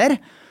og renter.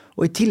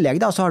 Og i tillegg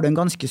da, så har du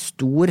en ganske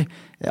stor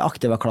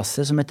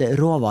aktiva-klasse som heter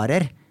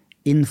råvarer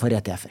innenfor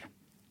ETF-er.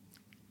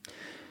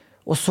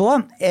 Og så,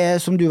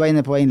 som du var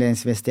inne på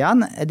innledningsvis, Stian,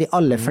 de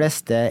aller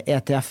fleste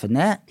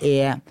ETF-ene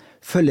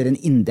følger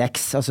en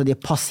indeks, altså de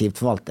passivt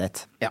forvaltet.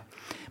 Ja.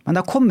 Men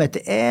det har kommet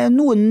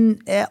noen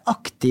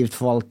aktivt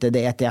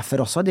forvaltede ETF-er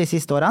også de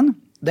siste årene.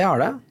 Det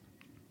har det.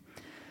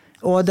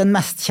 Og den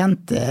mest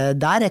kjente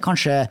der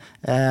kanskje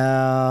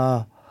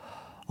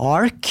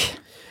ARK.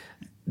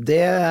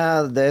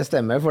 Det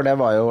stemmer, for det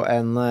var jo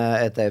en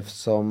ETF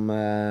som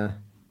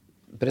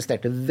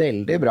presterte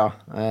veldig bra,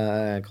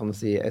 kan du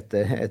si,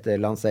 etter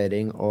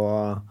lansering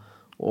og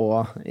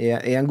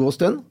i en god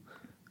stund.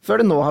 Før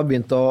det nå har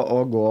begynt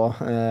å gå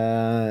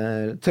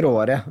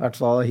trådere, i hvert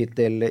fall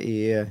hittil i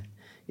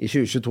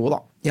 2022 da.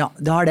 Ja,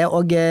 det har det,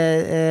 og det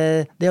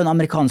er jo en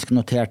amerikansk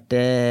notert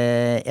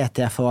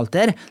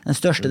ETF-forvalter. Den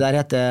største der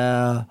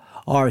heter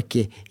ARK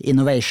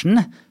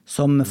Innovation,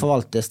 som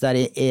forvaltes der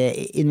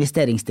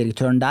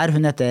investeringsdirektøren der.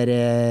 Hun heter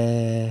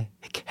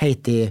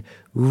Katie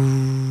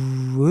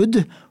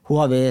Wood. Hun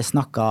har vi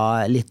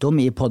snakket litt om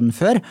i podden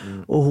før,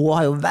 og hun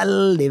har jo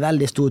veldig,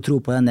 veldig stor tro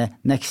på denne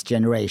next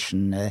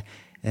generation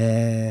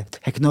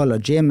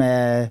technology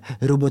med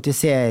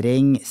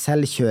robotisering,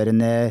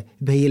 selvkjørende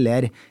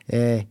biler,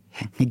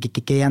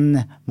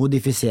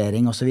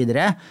 genmodifisering og så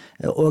videre.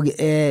 Og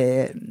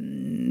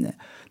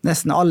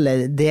nesten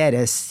alle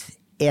deres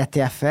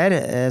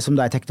ETF-er, som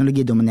da er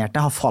teknologidominerte,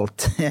 har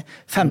falt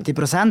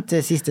 50%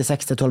 de siste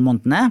 6-12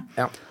 månedene.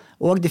 Ja.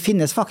 Og det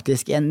finnes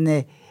faktisk en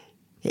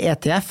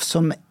ETF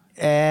som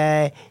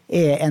er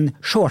en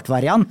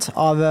short-variant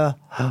av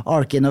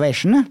ARK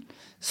Innovation,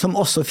 som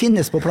også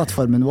finnes på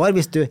plattformen vår.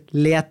 Hvis du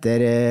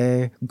leter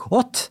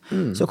godt,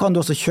 så kan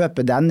du også kjøpe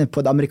den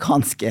på det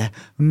amerikanske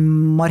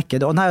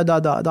markedet. Og den har jo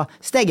da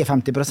steget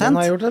 50%. Den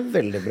har gjort det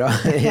veldig bra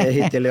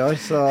hittil i år,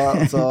 så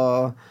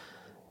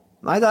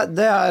nei,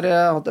 det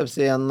holdt jeg på å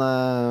si, en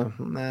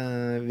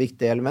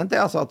viktig element.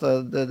 Altså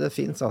at det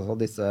finnes altså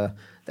disse,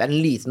 det er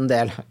en liten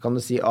del, kan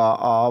du si,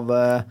 av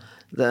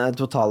det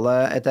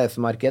totale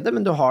ETF-markedet,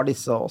 men du har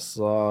disse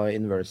også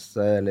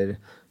inverse, eller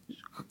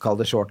kall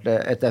det short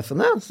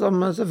ETF-ene, som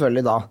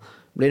selvfølgelig da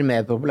blir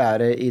mer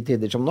populære i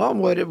tider som nå,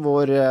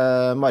 hvor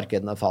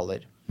markedene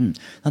faller.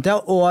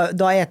 Og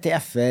da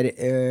ETF-er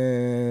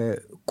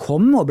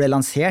kom og ble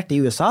lansert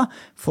i USA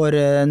for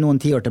noen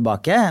tiår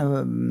tilbake,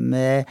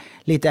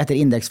 litt etter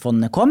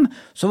indeksfondene kom,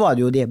 så var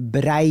det jo de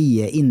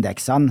breie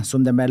indeksene som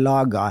det ble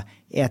laget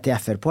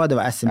ETF-er på. Det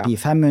var S&P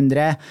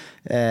 500,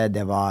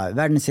 det var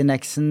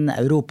verdensindeksen,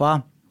 Europa.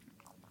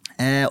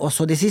 Og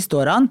så de siste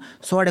årene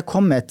så har det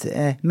kommet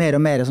mer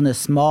og mer sånne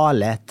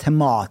smale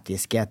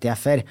tematiske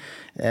ETF-er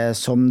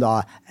som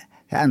da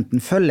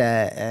enten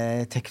følger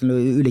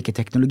ulike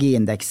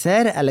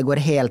teknologiindekser eller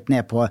går helt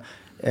ned på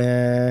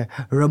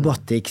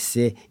robotics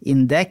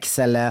index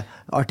eller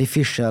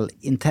artificial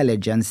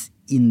intelligence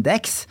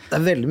index. Det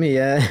er veldig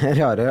mye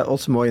rare og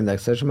små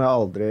indekser som jeg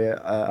aldri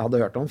hadde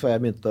hørt om før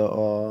jeg begynte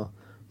å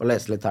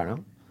lese litt her nå.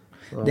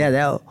 Så. Det er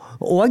det.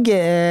 Og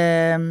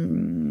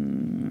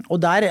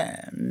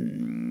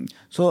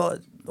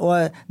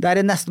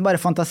der er nesten bare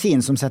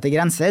fantasien som setter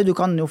grenser. Du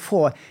kan jo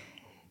få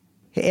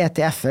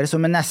ETF-er som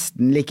er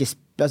nesten like,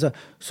 altså,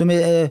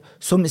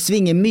 som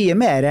svinger mye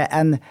mer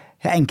enn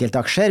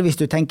enkeltaksjer, hvis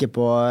du tenker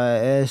på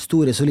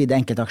store, solide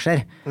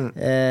enkeltaksjer.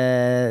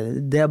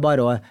 Det er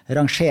bare å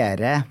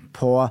rangere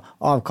på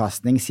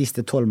avkastning siste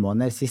 12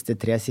 måneder, siste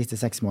 3, siste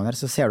 6 måneder,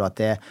 så ser du at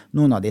det er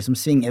noen av de som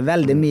svinger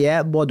veldig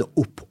mye, både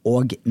opp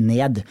og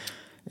ned.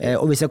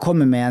 Og hvis jeg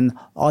kommer med en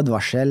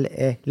advarsel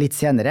litt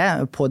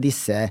senere på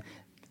disse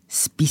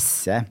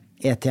spisse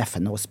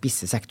ETF-ene og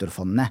spisse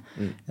sektorfondene,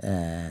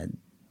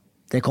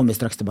 det kommer vi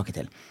straks tilbake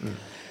til.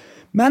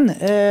 Men,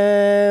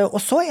 og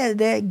så er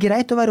det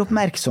greit å være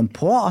oppmerksom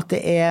på at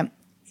det er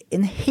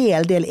en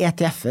hel del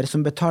ETF-er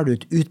som betaler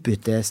ut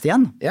utbytte,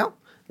 Stian. Ja,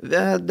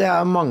 det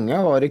er mange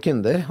av våre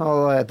kunder,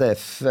 og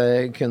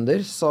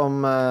ETF-kunder,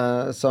 som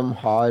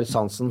har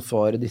sansen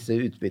for disse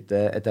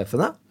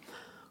utbytte-ETF-ene.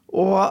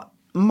 Og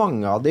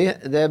mange av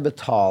det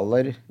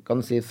betaler,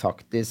 kan du si,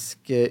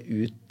 faktisk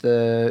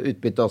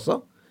utbytte også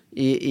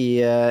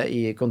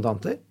i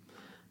kontanter.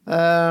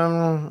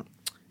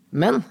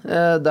 Men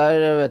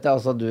der vet jeg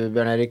altså at du,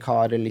 Bjørn Erik,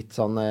 har litt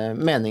sånne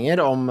meninger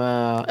om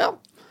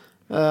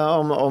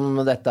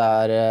dette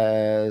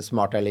er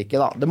smart eller ikke.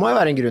 Da. Det må jo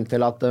være en grunn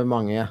til at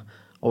mange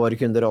av våre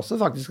kunder også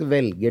faktisk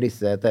velger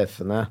disse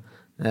ETF-ene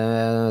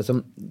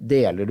som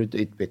deler ut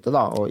utbytte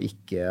da, og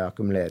ikke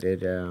akkumulerer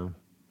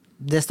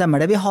Det stemmer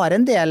det. Vi har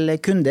en del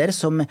kunder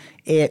som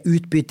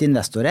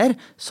utbytteinvestorer,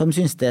 som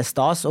synes det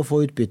stas å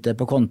få utbytte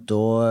på konto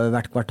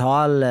hvert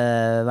kvartal,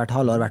 hvert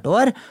halvår, hvert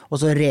år, og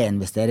så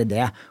reinvestere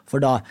det. For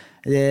da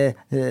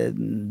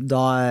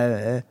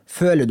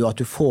føler du at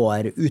du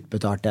får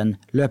utbetalt den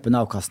løpende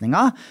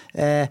avkastningen,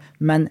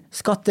 men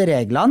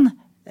skattereglene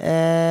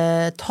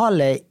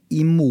taler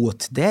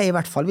imot det, i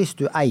hvert fall hvis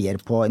du eier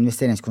på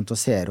investeringskonto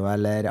zero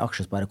eller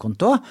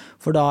aksjesparekonto,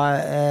 for da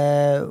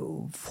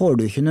får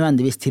du ikke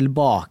nødvendigvis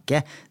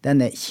tilbake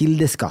denne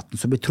kildeskatten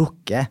som blir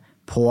trukket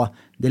på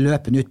det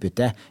løpende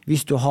utbyttet.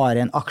 Hvis du har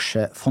en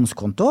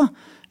aksjefondskonto,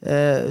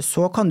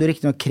 så kan du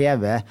riktig nok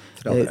kreve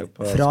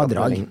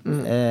fradrag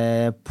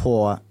på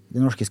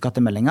den norske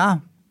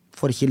skattemeldingen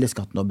for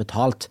kildeskatten og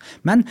betalt.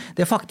 Men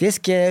det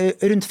faktisk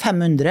rundt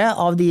 500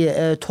 av de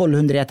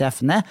 1200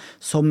 ETF-ene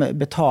som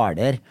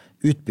betaler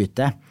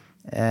utbytte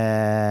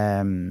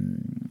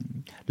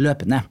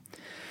løpende.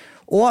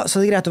 Og så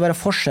er det greit å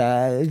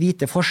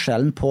vite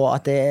forskjellen på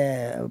at det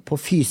på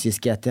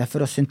fysiske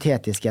ETF-er og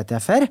syntetiske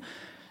ETF-er.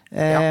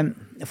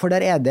 For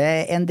der det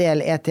en del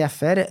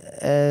ETF-er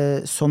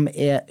som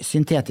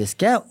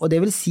syntetiske, og det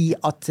vil si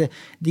at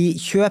de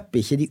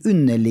kjøper ikke de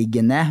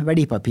underliggende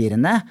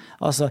verdipapirene,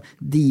 altså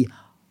de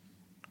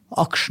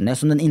aksjene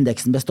som den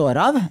indeksen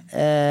består av,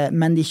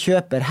 men de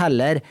kjøper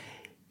heller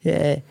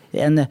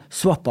en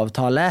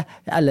swap-avtale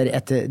eller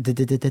et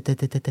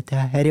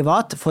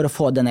derivat for å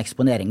få den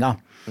eksponeringen.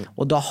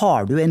 Og da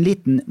har du en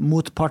liten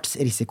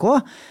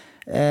motpartsrisiko,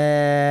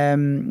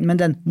 men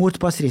den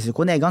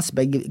motpartsrisikoen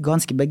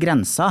ganske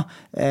begrenset,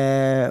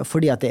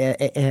 fordi at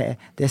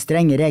det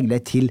strenge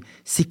regler til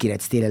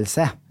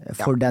sikkerhetsstillelse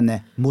for denne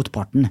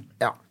motparten.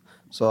 Ja,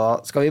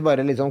 så skal vi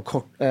bare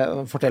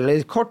fortelle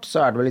litt kort,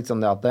 så det vel litt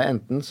sånn det at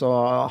enten så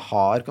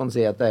har, kan du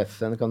si,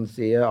 ETF-en, kan du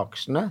si,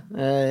 aksjene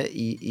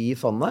i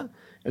fondet,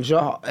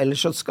 eller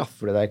så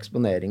skaffer du deg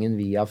eksponeringen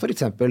via for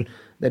eksempel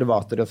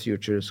derivater og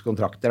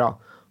futures-kontrakter.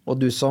 Og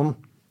du som,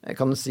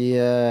 kan du si,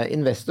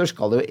 investor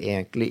skal jo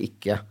egentlig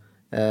ikke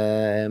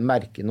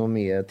merke noe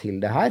mye til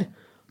det her,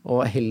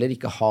 og heller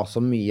ikke ha så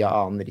mye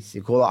annen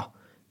risiko da.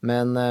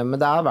 Men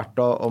det verdt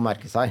å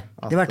merke seg.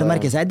 Det verdt å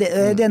merke seg.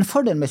 Det en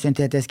fordel med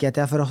syntetisk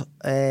ETF for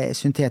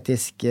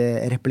syntetisk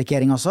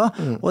replikering også,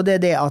 og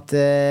det at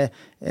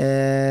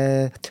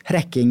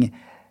tracking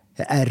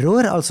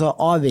error, altså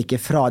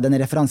avviket fra denne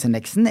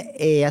referanseindeksen,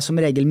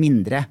 som regel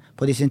mindre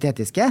på de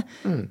syntetiske,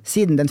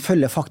 siden den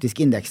følger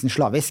faktisk indeksen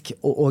slavisk,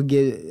 og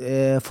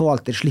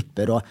forvalter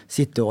slipper å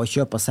sitte og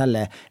kjøpe og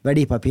selge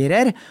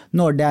verdipapirer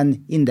når den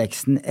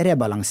indeksen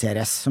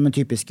rebalanseres, som en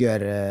typisk gjør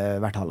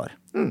hvert halvår.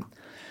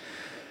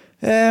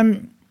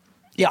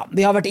 Ja,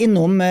 vi har vært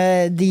innom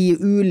de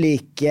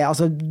ulike,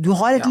 altså du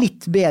har et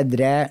litt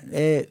bedre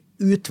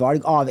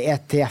utvalg av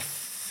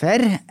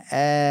ETF-er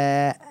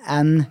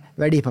enn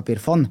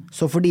verdipapirfond,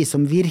 så for de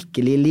som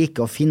virkelig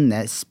liker å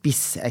finne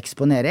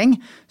spissexponering,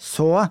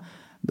 så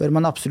bør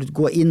man absolutt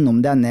gå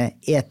innom denne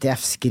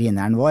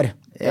ETF-skrineren vår,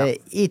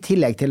 i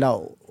tillegg til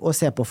å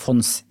se på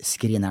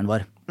fondsskrineren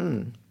vår.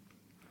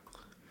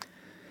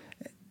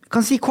 Jeg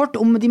kan si kort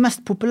om de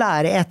mest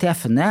populære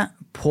ETF-ene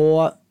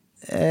på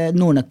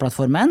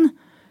Nordnet-plattformen,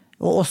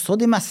 og også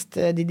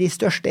de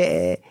største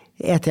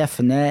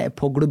ETF-ene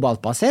på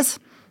globalt basis.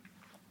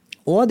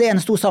 Og det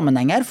en stor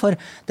sammenheng her, for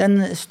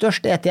den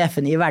største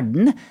ETF-en i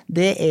verden,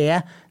 det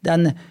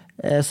den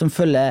som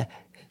følger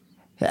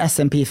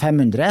S&P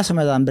 500,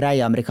 som den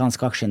breie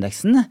amerikanske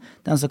aksjeindeksen,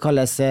 den som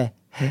kalles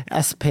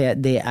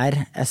SPDR,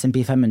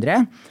 S&P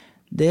 500.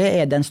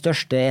 Det den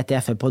største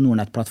ETF-en på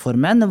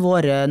Nordnet-plattformen.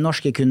 Våre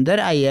norske kunder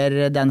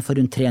eier den for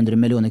rundt 300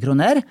 millioner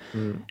kroner.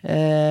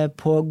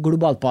 På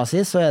globalt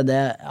basis så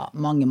det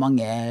mange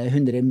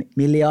 100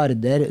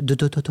 milliarder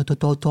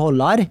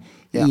dollar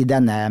i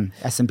denne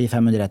S&P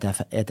 500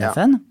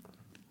 ETF-en.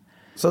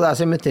 Så det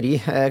symmetri,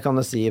 kan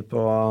du si,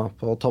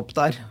 på topp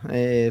der,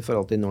 i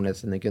forhold til Nordnet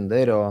sine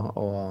kunder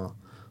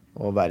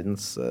og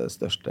verdens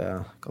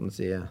største, kan du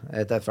si,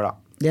 ETF-er da.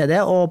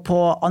 Det, og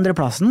på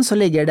andreplassen så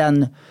ligger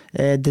den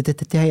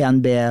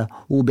DNB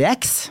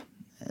OBX,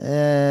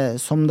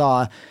 som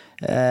da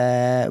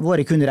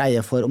våre kunder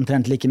eier for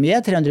omtrent like mye,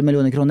 300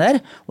 millioner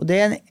kroner, og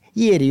det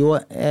gir jo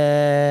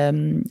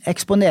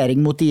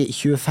eksponering mot de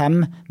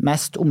 25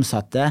 mest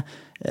omsatte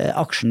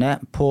aksjene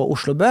på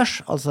Oslo Børs,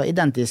 altså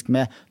identisk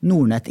med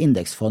Nordnet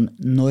Indeksfond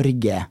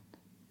Norge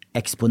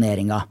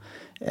eksponeringen.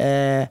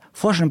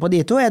 Forskjellen på de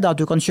to det at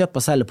du kan kjøpe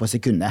og selge på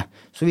sekundet.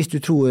 Så hvis du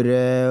tror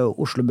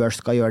Oslo Børs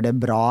skal gjøre det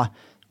bra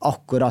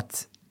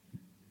akkurat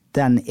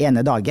den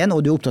ene dagen, og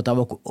du opptatt av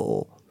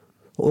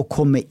å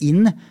komme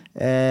inn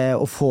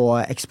og få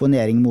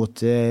eksponering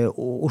mot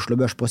Oslo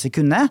Børs på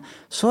sekundet,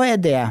 så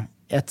det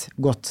et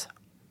godt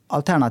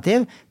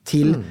alternativ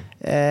til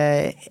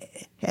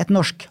et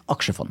norsk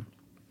aksjefond.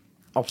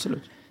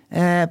 Absolutt.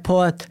 På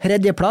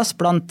tredje plass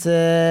blant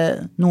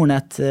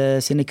Nordnet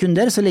sine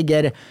kunder så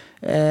ligger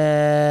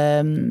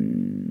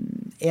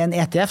en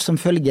ETF som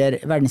følger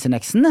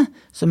verdensindeksen,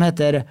 som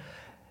heter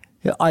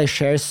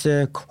iShares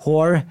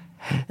Core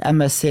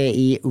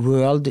MSCI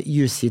World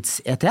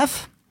UCITS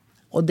ETF.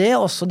 og det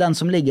også den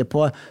som ligger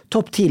på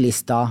topp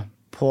 10-lista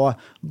på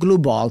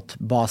globalt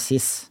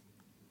basis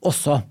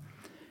også.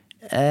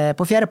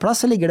 På 4.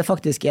 plass så ligger det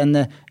faktisk en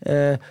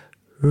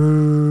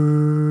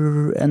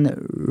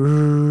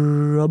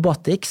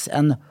Robotics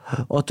and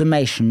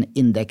Automation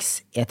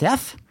Index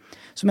ETF,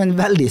 som en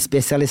veldig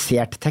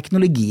spesialisert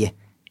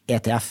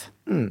teknologi-ETF.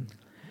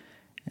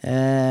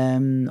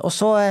 Og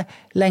så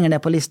lenger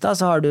ned på lista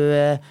så har du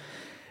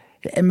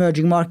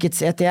Emerging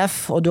Markets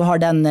ETF, og du har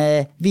den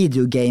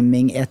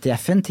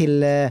videogaming-ETFen til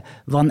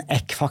Van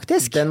Eck,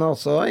 faktisk. Den er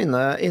også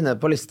inne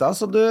på lista,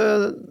 så du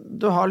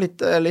har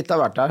litt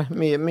av hvert her.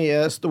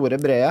 Mye store,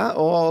 brede,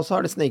 og så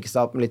har det sniket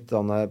seg opp med litt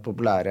sånne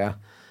populære,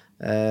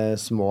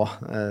 små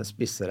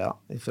spissere da,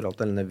 i forhold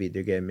til denne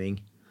videogaming.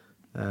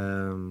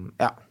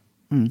 Ja.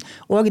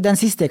 Og den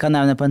siste jeg kan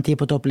nevne på en 10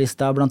 på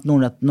topplista blant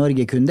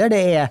Norge-kunder,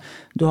 det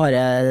du har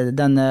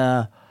den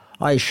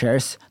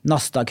iShares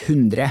Nasdaq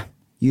 100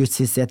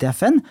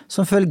 UCITS-ETF-en,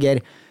 som følger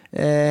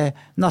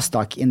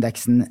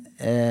Nasdaq-indeksen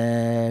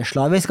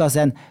slavisk, altså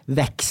en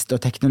vekst-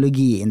 og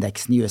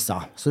teknologiindeksen i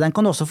USA. Så den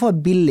kan også få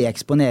billig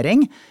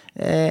eksponering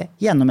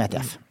gjennom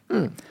ETF.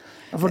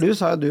 Ja, for du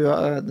sa jo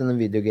denne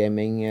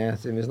videogaming,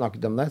 siden vi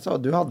snakket om det, så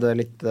du hadde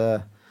litt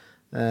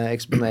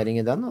eksponering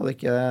i den, og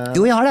ikke...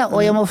 Jo, jeg har det,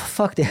 og jeg må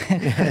faktisk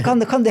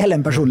kan dele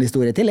en personlig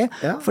historie til,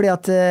 Ja. fordi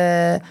at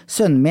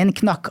sønnen min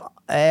knakk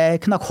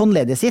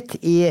håndledet sitt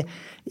i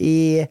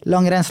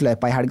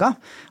langrennsløypa i helga,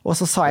 og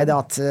så sa jeg det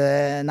at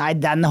nei,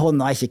 den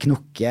hånda er ikke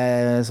knokke,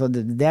 så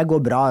det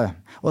går bra.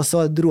 Og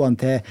så dro han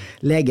til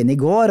legen i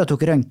går og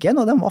tok røntgen,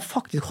 og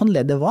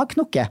håndledet var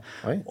knokke.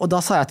 Oi. Og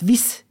da sa jeg at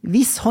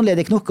hvis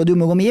håndledet er knokke og du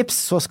må gå med gips,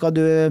 så skal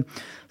du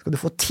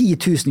få 10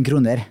 000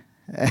 kroner.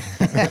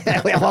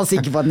 Og jeg var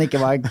sikker på at den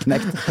ikke var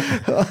knekt.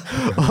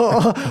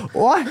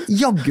 Og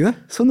jaggu,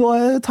 så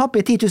nå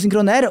taper jeg 10 000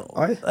 kroner.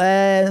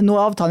 Nå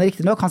er avtalen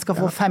riktig nok, han skal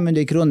få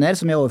 500 kroner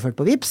som er overført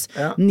på Vips.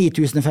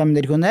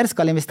 9.500 kroner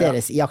skal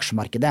investeres i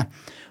aksjemarkedet.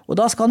 Og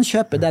da skal han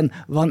kjøpe den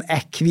Van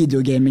Eck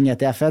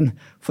videogaming-ETF-en,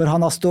 for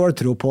han har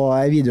ståltro på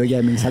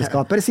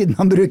videogaming-selskaper, siden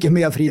han bruker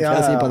mye av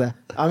fritida si på det.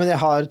 Ja, men jeg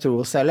har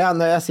tro selv.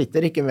 Jeg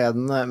sitter ikke med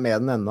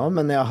den ennå,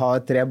 men jeg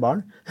har 3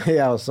 barn,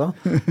 jeg også,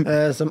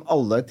 som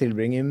alle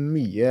tilbringer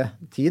mye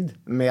tid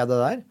med det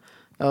der.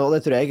 Og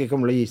det tror jeg ikke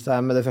kommer til å gi seg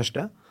med det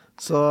første.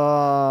 Så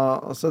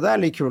det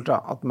er litt kult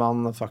da, at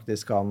man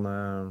faktisk kan...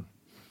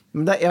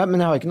 Men jeg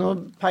har ikke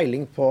noe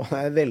peiling på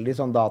veldig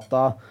sånn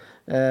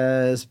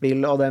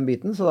dataspill og den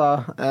biten, så da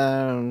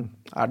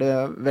er det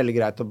veldig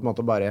greit å på en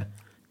måte bare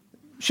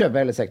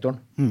kjøpe hele sektoren.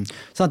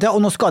 Sant, ja,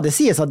 og nå skal det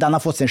sies at den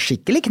har fått seg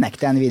skikkelig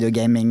knekt, den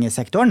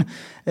videogaming-sektoren.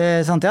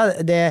 Sant, ja,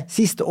 det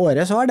siste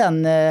året så har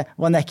den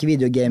Van Eck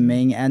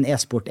videogaming, en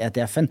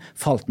e-sport-ETF-en,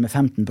 falt med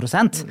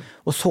 15%,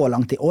 og så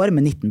langt i år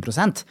med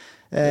 19%.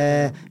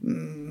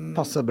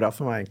 Passer bra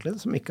for meg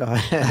egentlig, som ikke har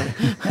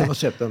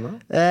kjøpt denne.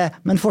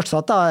 Men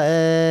fortsatt da,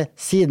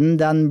 siden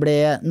den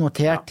ble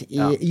notert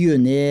i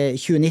juni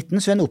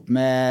 2019, så er den opp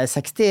med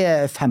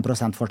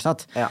 65%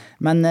 fortsatt. Ja.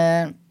 Men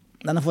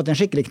den har fått en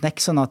skikkelig knekk,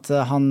 sånn at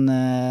han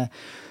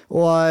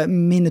og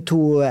mine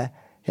 2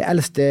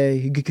 eldste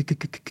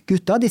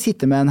gutta, de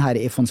sitter med den her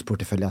i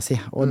fondsporteføljen si,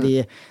 og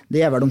de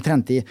er vel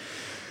omtrent i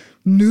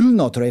 0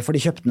 nå, tror jeg, for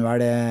de kjøpte den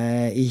vel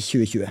i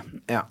 2020.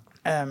 Ja.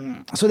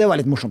 Så det var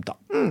litt morsomt da.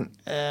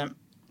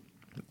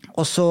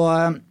 Og så,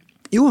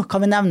 jo,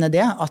 kan vi nevne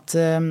det, at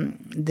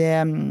det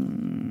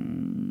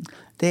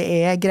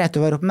er greit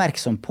å være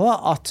oppmerksom på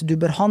at du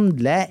bør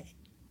handle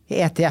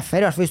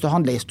ETF-er, i hvert fall hvis du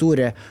handler i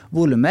store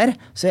volumer,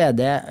 så er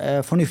det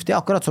fornuftig,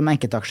 akkurat som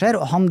enkeltaksjer,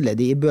 å handle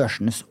de i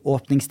børsens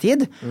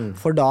åpningstid,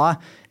 for da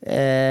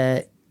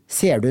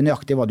ser du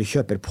nøyaktig hva du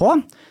kjøper på,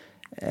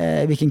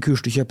 hvilken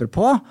kurs du kjøper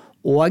på,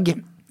 og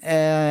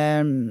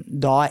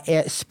da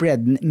er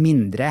spreaden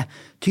mindre.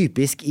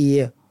 Typisk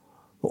i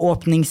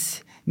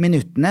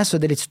åpningsminuttene så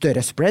det er litt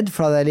større spread,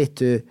 for det er litt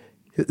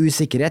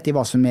usikkerhet i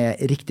hva som er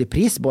riktig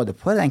pris, både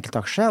på en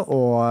enkeltaksje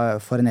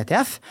og for en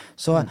ETF.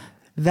 Så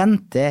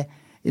vente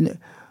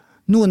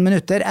noen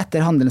minutter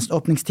etter handelens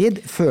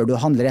åpningstid før du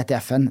handler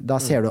ETF-en. Da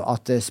ser du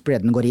at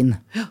spreaden går inn.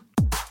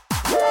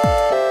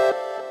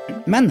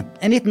 Men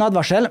en liten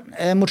advarsel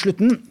mot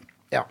slutten.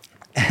 Ja.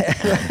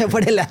 For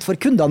det er lett for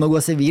kundene å gå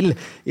seg vill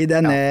i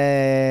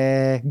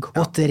denne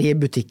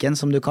godteributikken,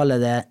 som du kaller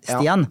det,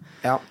 Stian.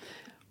 Ja.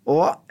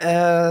 Og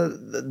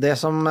det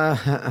som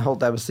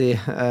holdt jeg på å si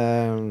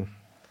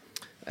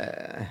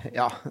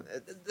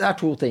det er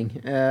 2 ting.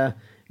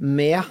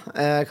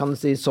 Kan du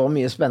si, så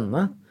mye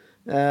spennende,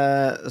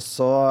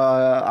 så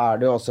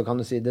er det jo også, kan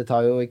du si, det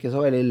tar jo ikke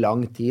så veldig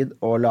lang tid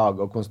å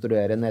lage og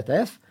konstruere en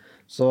ETF.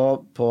 Så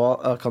på,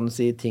 kan du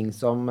si, ting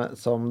som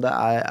det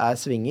er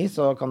sving i,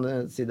 så kan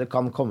du si det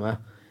kan komme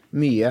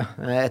mye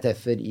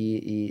ETF-er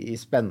i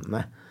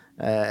spennende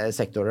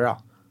sektorer da,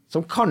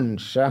 som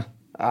kanskje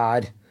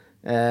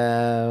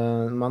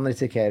man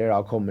risikerer da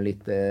å komme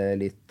litt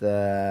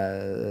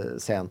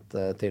sent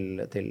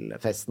til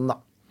festen da.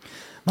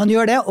 Man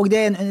gjør det, og det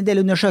er en del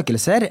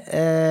undersøkelser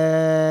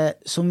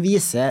som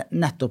viser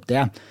nettopp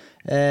det.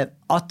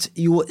 At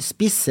jo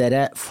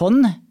spissere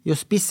fond, jo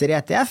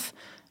spissere ETF,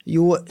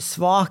 jo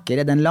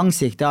svakere den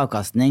langsiktige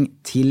avkastning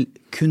til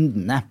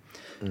kundene.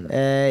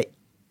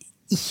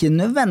 Ikke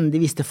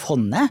nødvendigvis til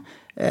fondet,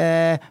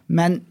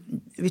 men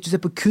hvis du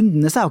ser på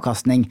kundenes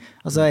avkastning,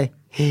 altså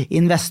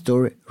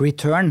investor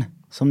return,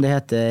 som det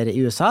heter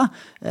i USA,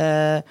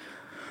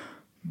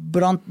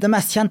 blant den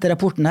mest kjente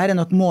rapporten her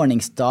nok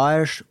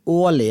Morningstars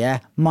årlige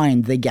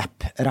Mind the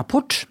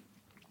Gap-rapport,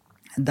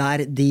 der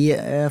de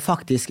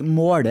faktisk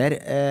måler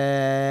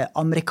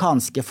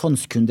amerikanske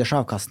fondskunders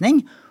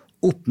avkastning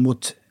opp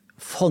mot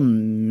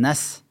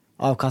fondenes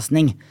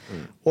avkastning.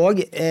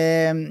 Og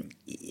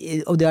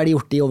det har de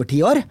gjort i over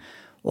 10 år.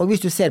 Og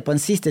hvis du ser på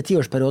den siste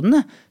 10-årsperioden,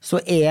 så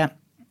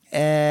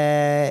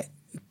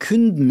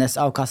kundenes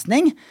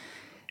avkastning,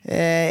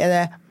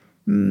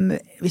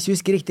 hvis du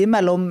husker riktig,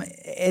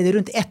 det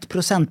rundt 1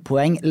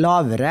 prosentpoeng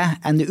lavere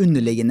enn det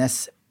underliggende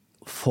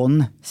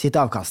fond sitt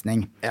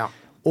avkastning. Ja.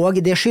 Og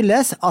det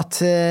skyldes at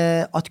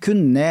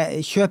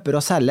kundene kjøper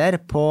og selger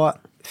på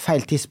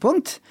feil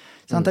tidspunkt.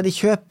 Sånn at de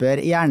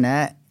kjøper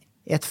gjerne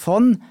et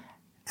fond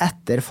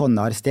etter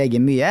fondet har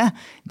steget mye.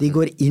 De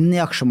går inn i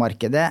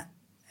aksjemarkedet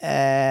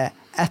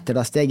etter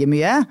det har steget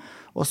mye.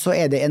 Og så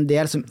det en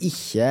del som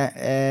ikke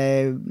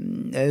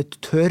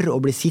tør å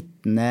bli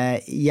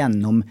sittende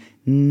gjennom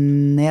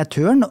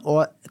nedturen,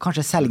 og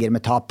kanskje selger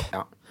med tap.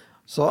 Ja.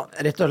 Så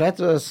rett og slett,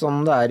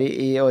 som det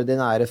i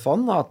ordinære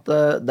fond, at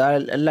der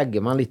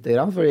legger man litt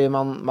grann, fordi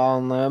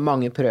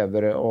mange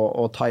prøver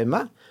å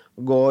time,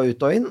 gå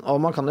ut og inn,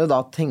 og man kan jo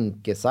da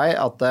tenke seg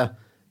at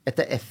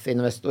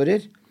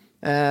ETF-investorer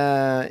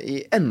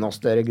i enda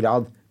større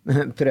grad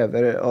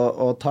prøver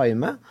å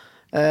time,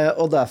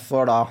 og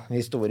derfor da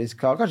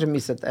historisk har kanskje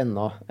mistet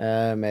enda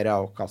mer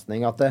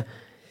avkastning. At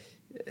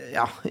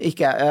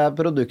ikke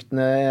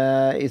produktene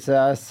i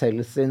seg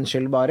selv sin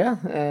skyld bare,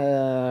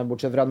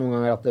 bortsett fra noen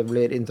ganger at det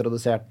blir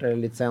introdusert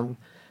litt sent,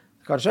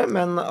 kanskje,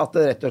 men at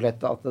det rett og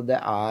slett at det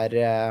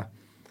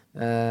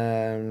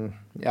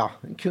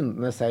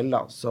kundene selv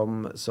da,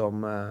 som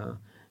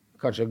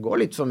kanskje går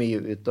litt for mye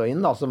ut og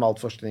inn, da, som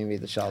alt forskning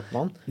viser seg at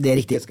man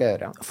ikke skal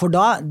gjøre. For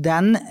da,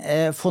 den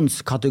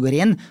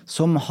fondskategorien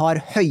som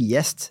har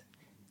høyest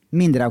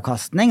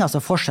mindreavkastning,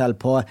 altså forskjell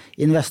på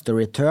investor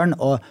return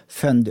og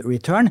fund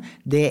return,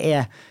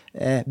 det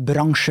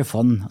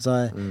bransjefond,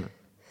 altså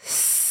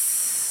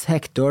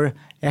sector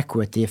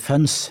equity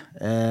funds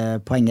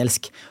på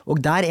engelsk.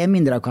 Og der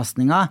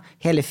mindreavkastninga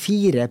hele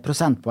 4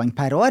 prosentpoeng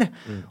per år,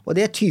 og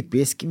det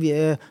typisk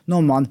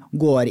når man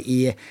går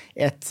i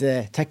et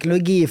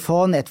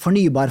teknologifond, et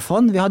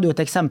fornybarfond. Vi hadde jo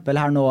et eksempel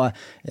her nå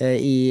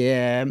i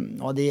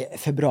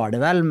februar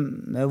det vel,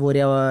 hvor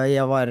jeg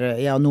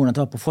og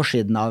Nordnett var på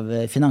forsiden av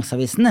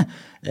Finansavisen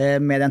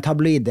med den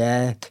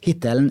tabloide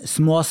titelen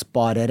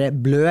 «Småsparere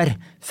blør,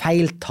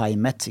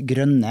 feiltimet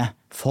grønne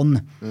fond».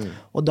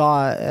 Og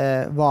da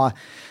var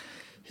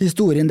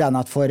historien den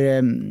at for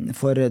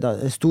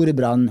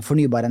Storebrand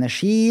Fornybar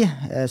Energi,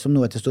 som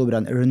nå heter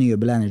Storebrand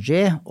Renewable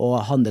Energy,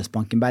 og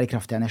Handelsbanken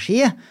Bærekraftig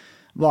Energi,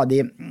 var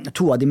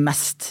to av de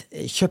mest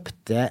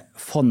kjøpte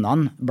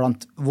fondene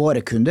blant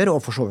våre kunder, og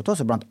for så vidt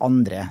også blant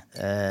andre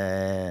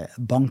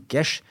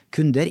bankers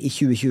kunder i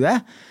 2020.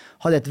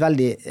 Hadde et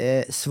veldig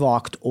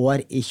svagt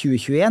år i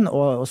 2021,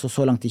 og også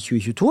så langt i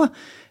 2022.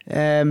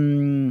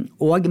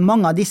 Og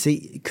mange av disse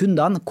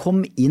kundene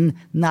kom inn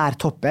nær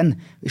toppen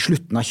i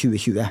slutten av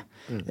 2020.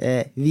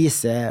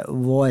 Viser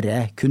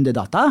våre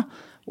kundedata,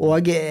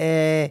 og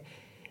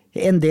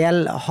en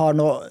del har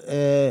nå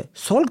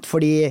solgt, for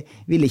de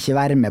vil ikke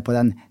være med på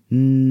den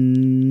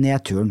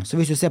nedturen. Så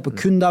hvis du ser på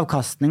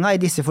kundeavkastningen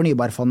i disse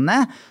fornybarfondene,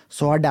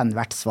 så har den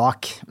vært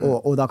svak,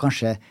 og da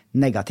kanskje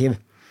negativ.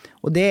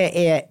 Og det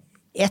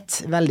et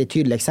veldig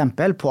tydelig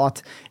eksempel på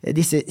at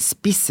disse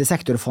spisse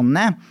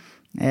sektorfondene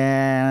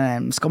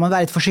skal man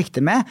være litt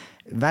forsiktig med.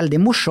 Veldig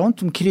morsomt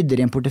som krydder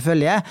i en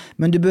portefølje,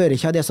 men du bør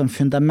ikke ha det som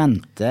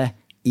fundamentet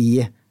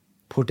i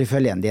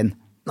porteføljen din.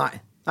 Nei,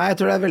 jeg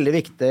tror det veldig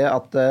viktig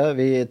at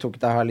vi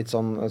tok det her litt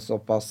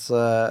såpass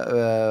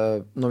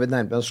når vi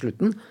nærmer oss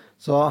slutten,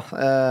 så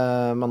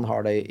man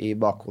har det i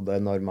bakhodet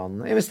når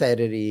man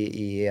investerer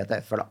i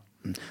ETF-er da.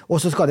 Og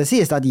så skal det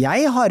sies at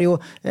jeg har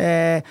jo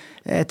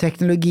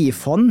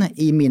teknologifond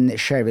i min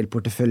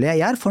Shareville-portefølje,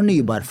 jeg har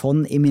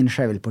fornybarfond i min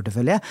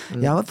Shareville-portefølje,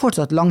 jeg har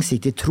fortsatt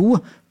langsiktig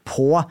tro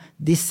på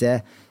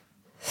disse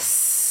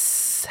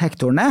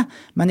sektorene,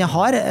 men jeg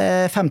har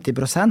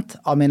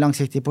 50% av min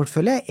langsiktige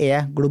portefølje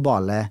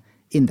globale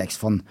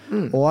indeksfond,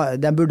 og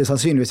den burde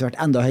sannsynligvis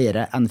vært enda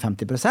høyere enn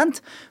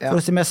 50%,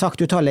 for som jeg har sagt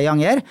utallige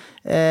ganger,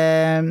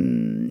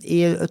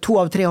 i 2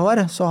 av 3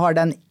 år så har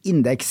den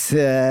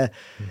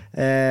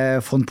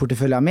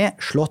indeksfondporteføljen min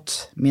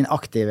slått min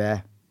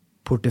aktive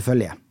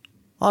portefølje.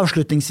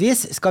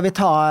 Avslutningsvis skal vi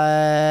ta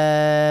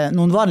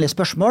noen vanlige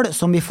spørsmål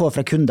som vi får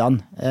fra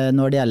kundene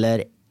når det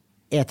gjelder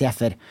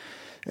ETF-er.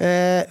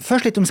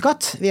 Først litt om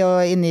skatt, vi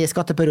inne i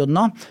skatteperioden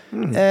nå.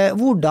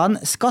 Hvordan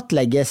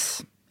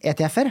skattlegges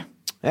ETF-er?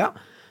 Ja,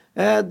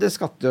 det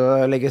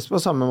skattlegges på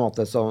samme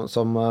måte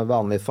som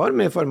vanlig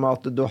form, i form av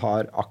at du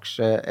har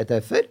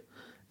aksje-ETF-er,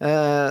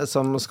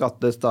 som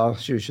skattes da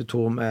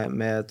 2022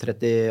 med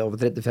over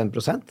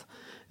 35%.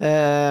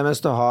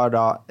 mens du har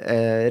da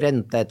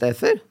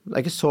rente-ETF-er.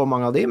 Det ikke så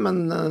mange av de,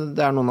 men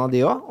det noen av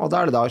de også, og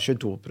da det da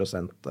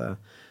 22%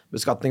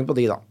 beskatning på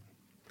de da.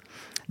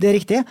 Det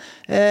riktig.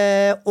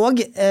 Og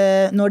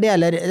når det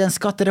gjelder den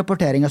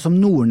skatterapporteringen som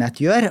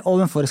Nordnet gjør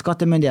overfor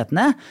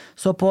skattemyndighetene,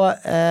 så på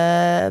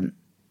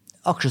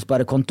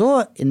aksjesparekonto,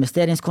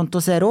 investeringskonto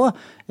zero,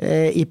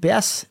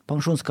 IPS,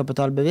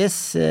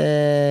 pensjonskapitalbevis,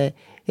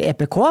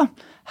 EPK,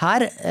 her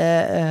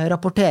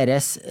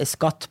rapporteres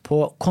skatt på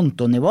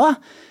kontonivå,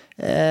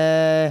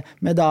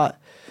 med da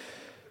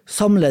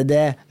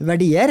samlede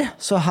verdier,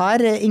 så her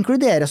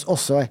inkluderes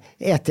også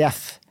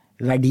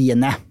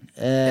ETF-verdiene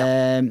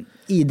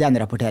i den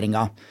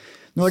rapporteringen.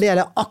 Når det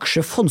gjelder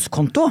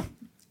aksjefondskonto,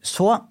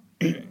 så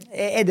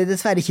det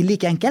dessverre ikke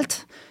like enkelt,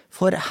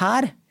 for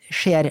her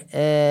skjer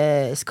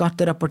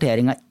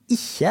skatterapporteringen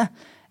ikke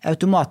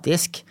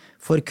automatisk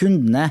for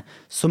kundene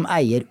som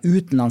eier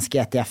utenlandske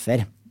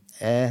ETF-er.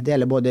 Det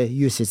gjelder både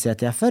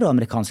UCITS-ETF-er og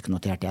amerikansk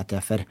noterte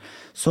ETF-er.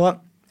 Så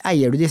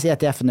eier du disse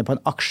ETF-ene på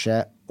en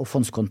aksje- og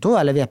fondskonto,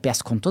 eller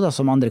VPS-konto,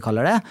 som andre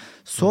kaller det,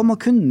 så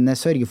må kundene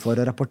sørge for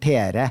å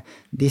rapportere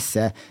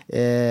disse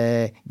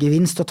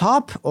gevinst og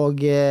tap og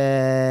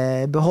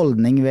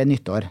beholdning ved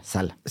nyttår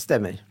selv.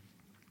 Stemmer.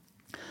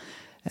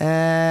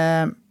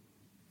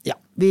 Ja,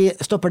 vi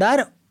stopper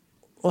der.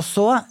 Og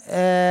så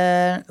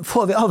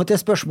får vi av og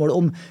til spørsmål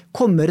om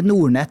kommer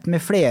Nordnet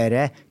med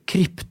flere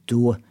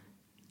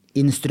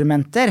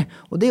kryptoinstrumenter?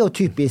 Og det jo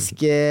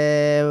typisk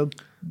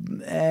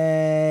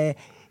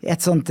et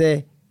sånt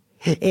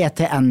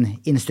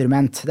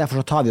ETN-instrument.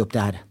 Derfor så tar vi opp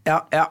det her.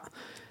 Ja.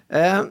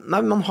 Nei,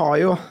 man har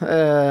jo,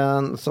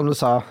 som du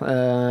sa,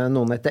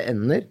 noen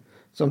ETN-er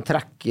som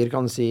tracker,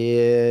 kan du si,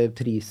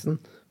 prisen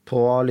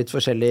på litt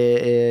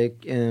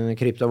forskjellige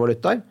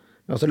kryptovalutaer.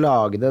 Vi har også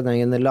laget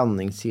en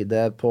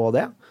landingsside på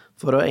det,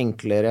 for å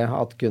enklere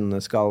at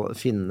kundene skal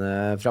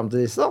finne frem til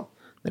disse da.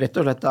 Rett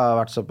og slett det har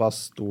vært såpass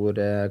stor,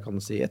 kan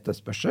du si,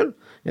 etterspørsel.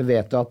 Jeg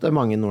vet jo at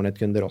mange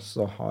Nordnet-kunder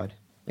også har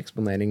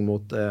eksponering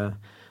mot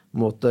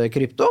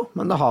krypto,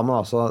 men da har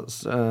man altså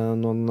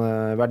noen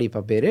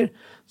verdipapirer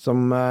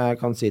som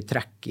kan si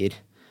tracker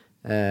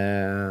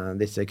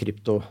disse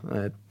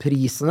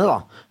kryptoprisene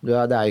da. Det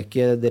jo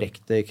ikke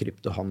direkte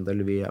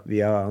kryptohandel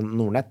via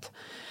Nordnet.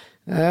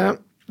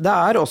 Det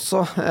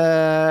også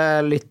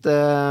litt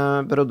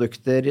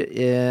produkter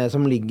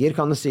som ligger,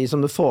 kan du si, som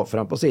du får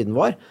frem på siden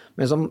vår,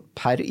 men som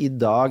per i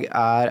dag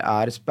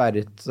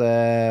sperret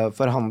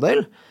for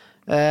handel.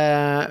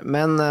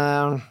 Men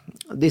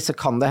disse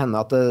kan det hende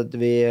at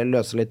vi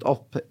løser litt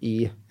opp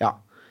i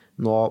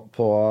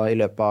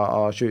løpet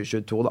av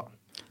 2022 da.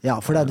 Ja,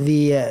 for at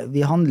vi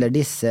handler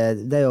disse,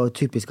 det jo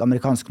typisk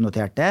amerikansk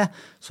noterte,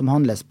 som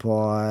handles på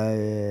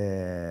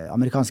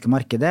amerikanske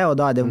markedet, og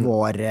da det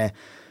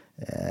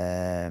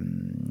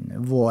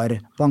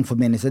vår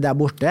bankforbindelse der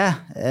borte,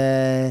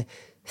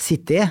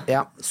 Citi,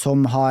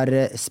 som har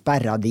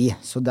sperret de,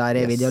 så der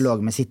vi i dialog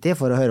med Citi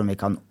for å høre om vi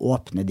kan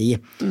åpne de.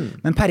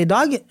 Men per i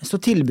dag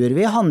så tilbyr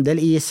vi handel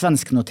i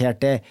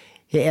svensknoterte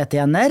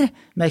ETN-er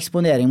med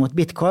eksponering mot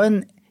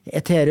Bitcoin,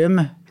 Ethereum,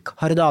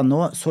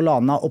 Cardano,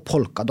 Solana og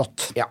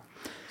Polkadot. Ja,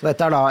 så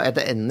dette da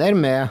ETN-er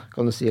med,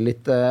 kan du si,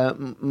 litt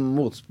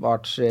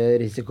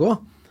motspartsrisiko,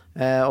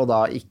 og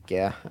da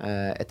ikke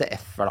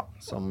ETF-er da,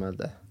 som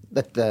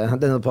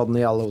denne podden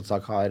i alle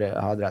hovedsak har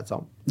dreid seg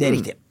om. Det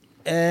riktig.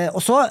 Og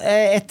så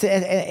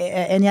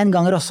en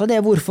gjenganger også,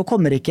 det hvorfor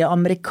kommer ikke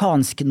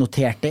amerikansk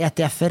noterte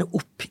ETF-er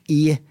opp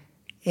i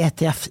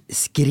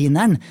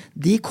ETF-screeneren?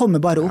 De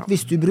kommer bare opp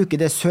hvis du bruker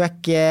det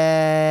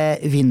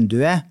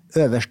søkevinduet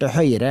øverst til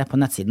høyre på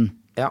nettsiden.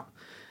 Ja,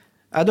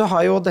 du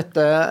har jo dette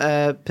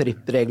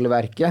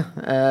PRIP-regelverket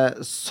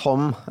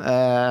som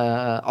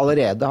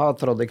allerede har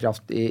trådt i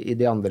kraft i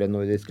de andre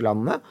nordiske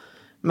landene,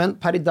 men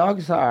per i dag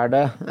så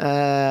det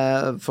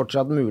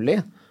fortsatt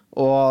mulig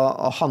å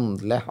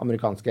handle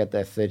amerikanske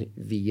ETF-er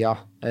via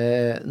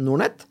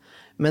Nordnet.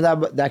 Men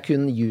det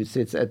kun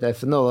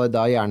UCITS-ETF-ene, og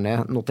da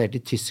gjerne notert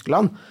i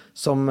Tyskland,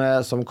 som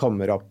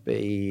kommer opp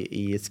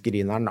i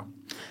screeneren da.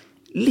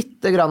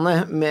 Litt grann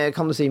med,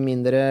 kan du si,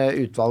 mindre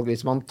utvalg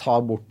hvis man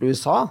tar bort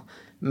USA,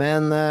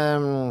 men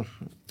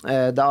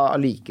det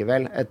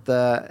allikevel et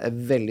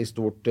veldig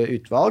stort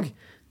utvalg,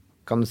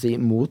 kan du si,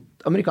 mot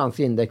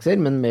amerikanske indekser,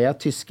 men med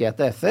tyske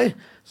ETF-er,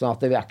 sånn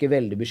at vi ikke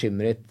veldig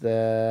bekymret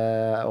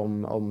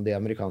om de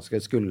amerikanske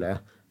skulle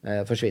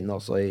forsvinne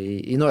også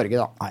i Norge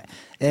da. Nei,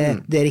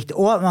 det riktig.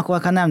 Og man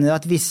kan nevne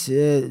at hvis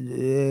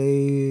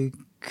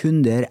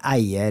kunder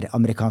eier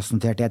amerikansk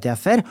noterte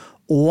ETF-er,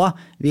 og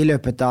vi i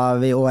løpet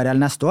av i år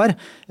eller neste år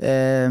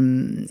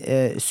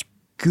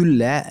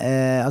skulle,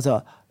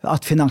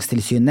 at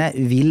Finanstilsynet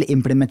vil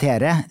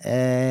implementere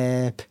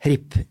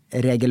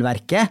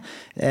PRIP-regelverket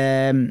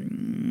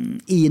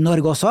i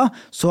Norge også,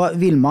 så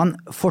vil man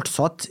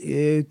fortsatt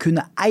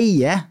kunne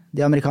eie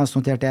de amerikansk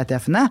noterte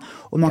ETF-ene,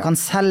 og man kan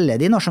selge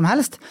de når som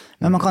helst,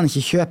 men man kan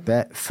ikke kjøpe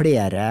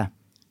flere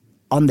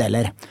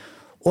andeler.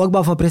 Og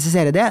bare for å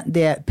presisere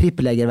det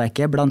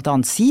prippelegerverket blant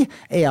annet sier,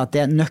 at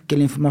det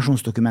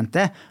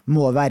nøkkelinformasjonsdokumentet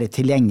må være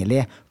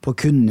tilgjengelig på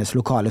kundenes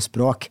lokale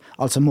språk,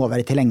 altså må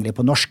være tilgjengelig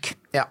på norsk.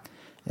 Ja.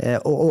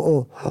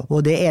 Og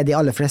det de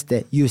aller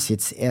fleste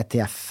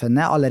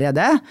UCITS-ETF-ene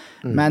allerede,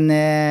 men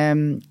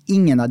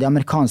ingen av de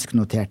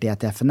amerikansk-noterte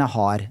ETF-ene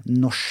har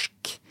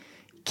norsk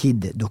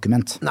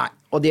KID-dokument. Nei,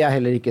 og de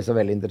heller ikke så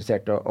veldig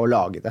interessert i å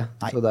lage det.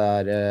 Nei. Så det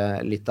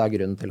litt av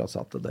grunnen til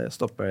også at det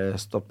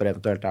stopper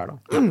eventuelt her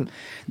da.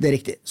 Det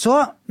riktig. Så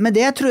med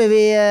det tror jeg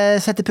vi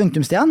setter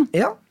punktum, Stian.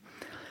 Ja.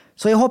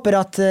 Så jeg håper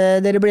at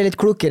dere blir litt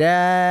klokere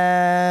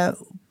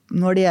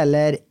når det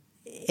gjelder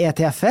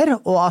ETF-er,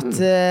 og at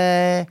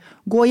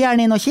gå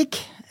gjerne inn og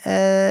kikk.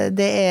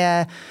 Det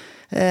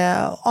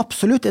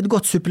absolutt et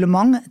godt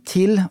supplement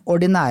til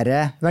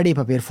ordinære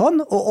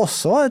verdipapirfond, og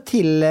også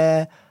til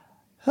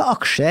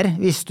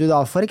aksjer, hvis du da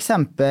for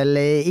eksempel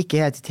ikke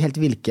vet helt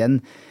hvilken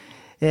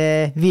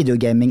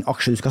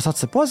videogaming-aksje du skal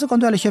satse på, så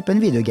kan du heller kjøpe en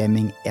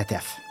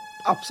videogaming-ETF.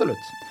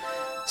 Absolutt.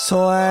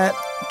 Så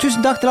tusen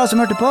takk til alle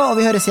som hørte på, og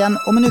vi høres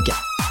igjen om en uke.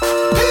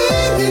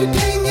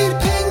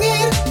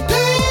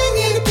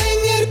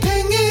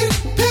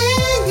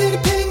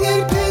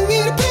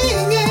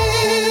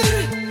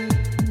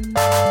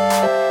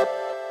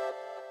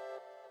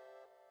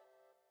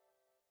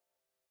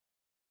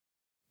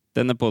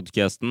 Denne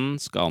podcasten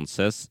skal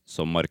anses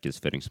som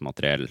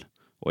markedsføringsmateriell,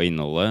 og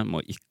innholdet må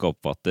ikke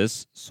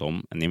oppfattes som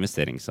en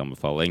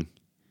investeringsanbefaling.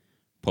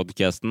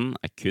 Podcasten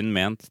kun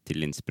ment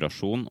til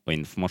inspirasjon og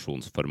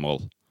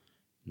informasjonsformål.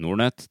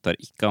 Nordnet tar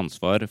ikke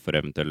ansvar for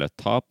eventuelle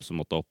tap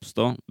som måtte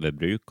oppstå ved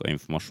bruk av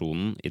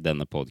informasjonen i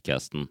denne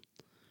podcasten.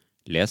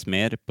 Les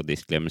mer på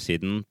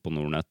disclaimer-siden på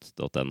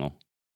nordnet.no.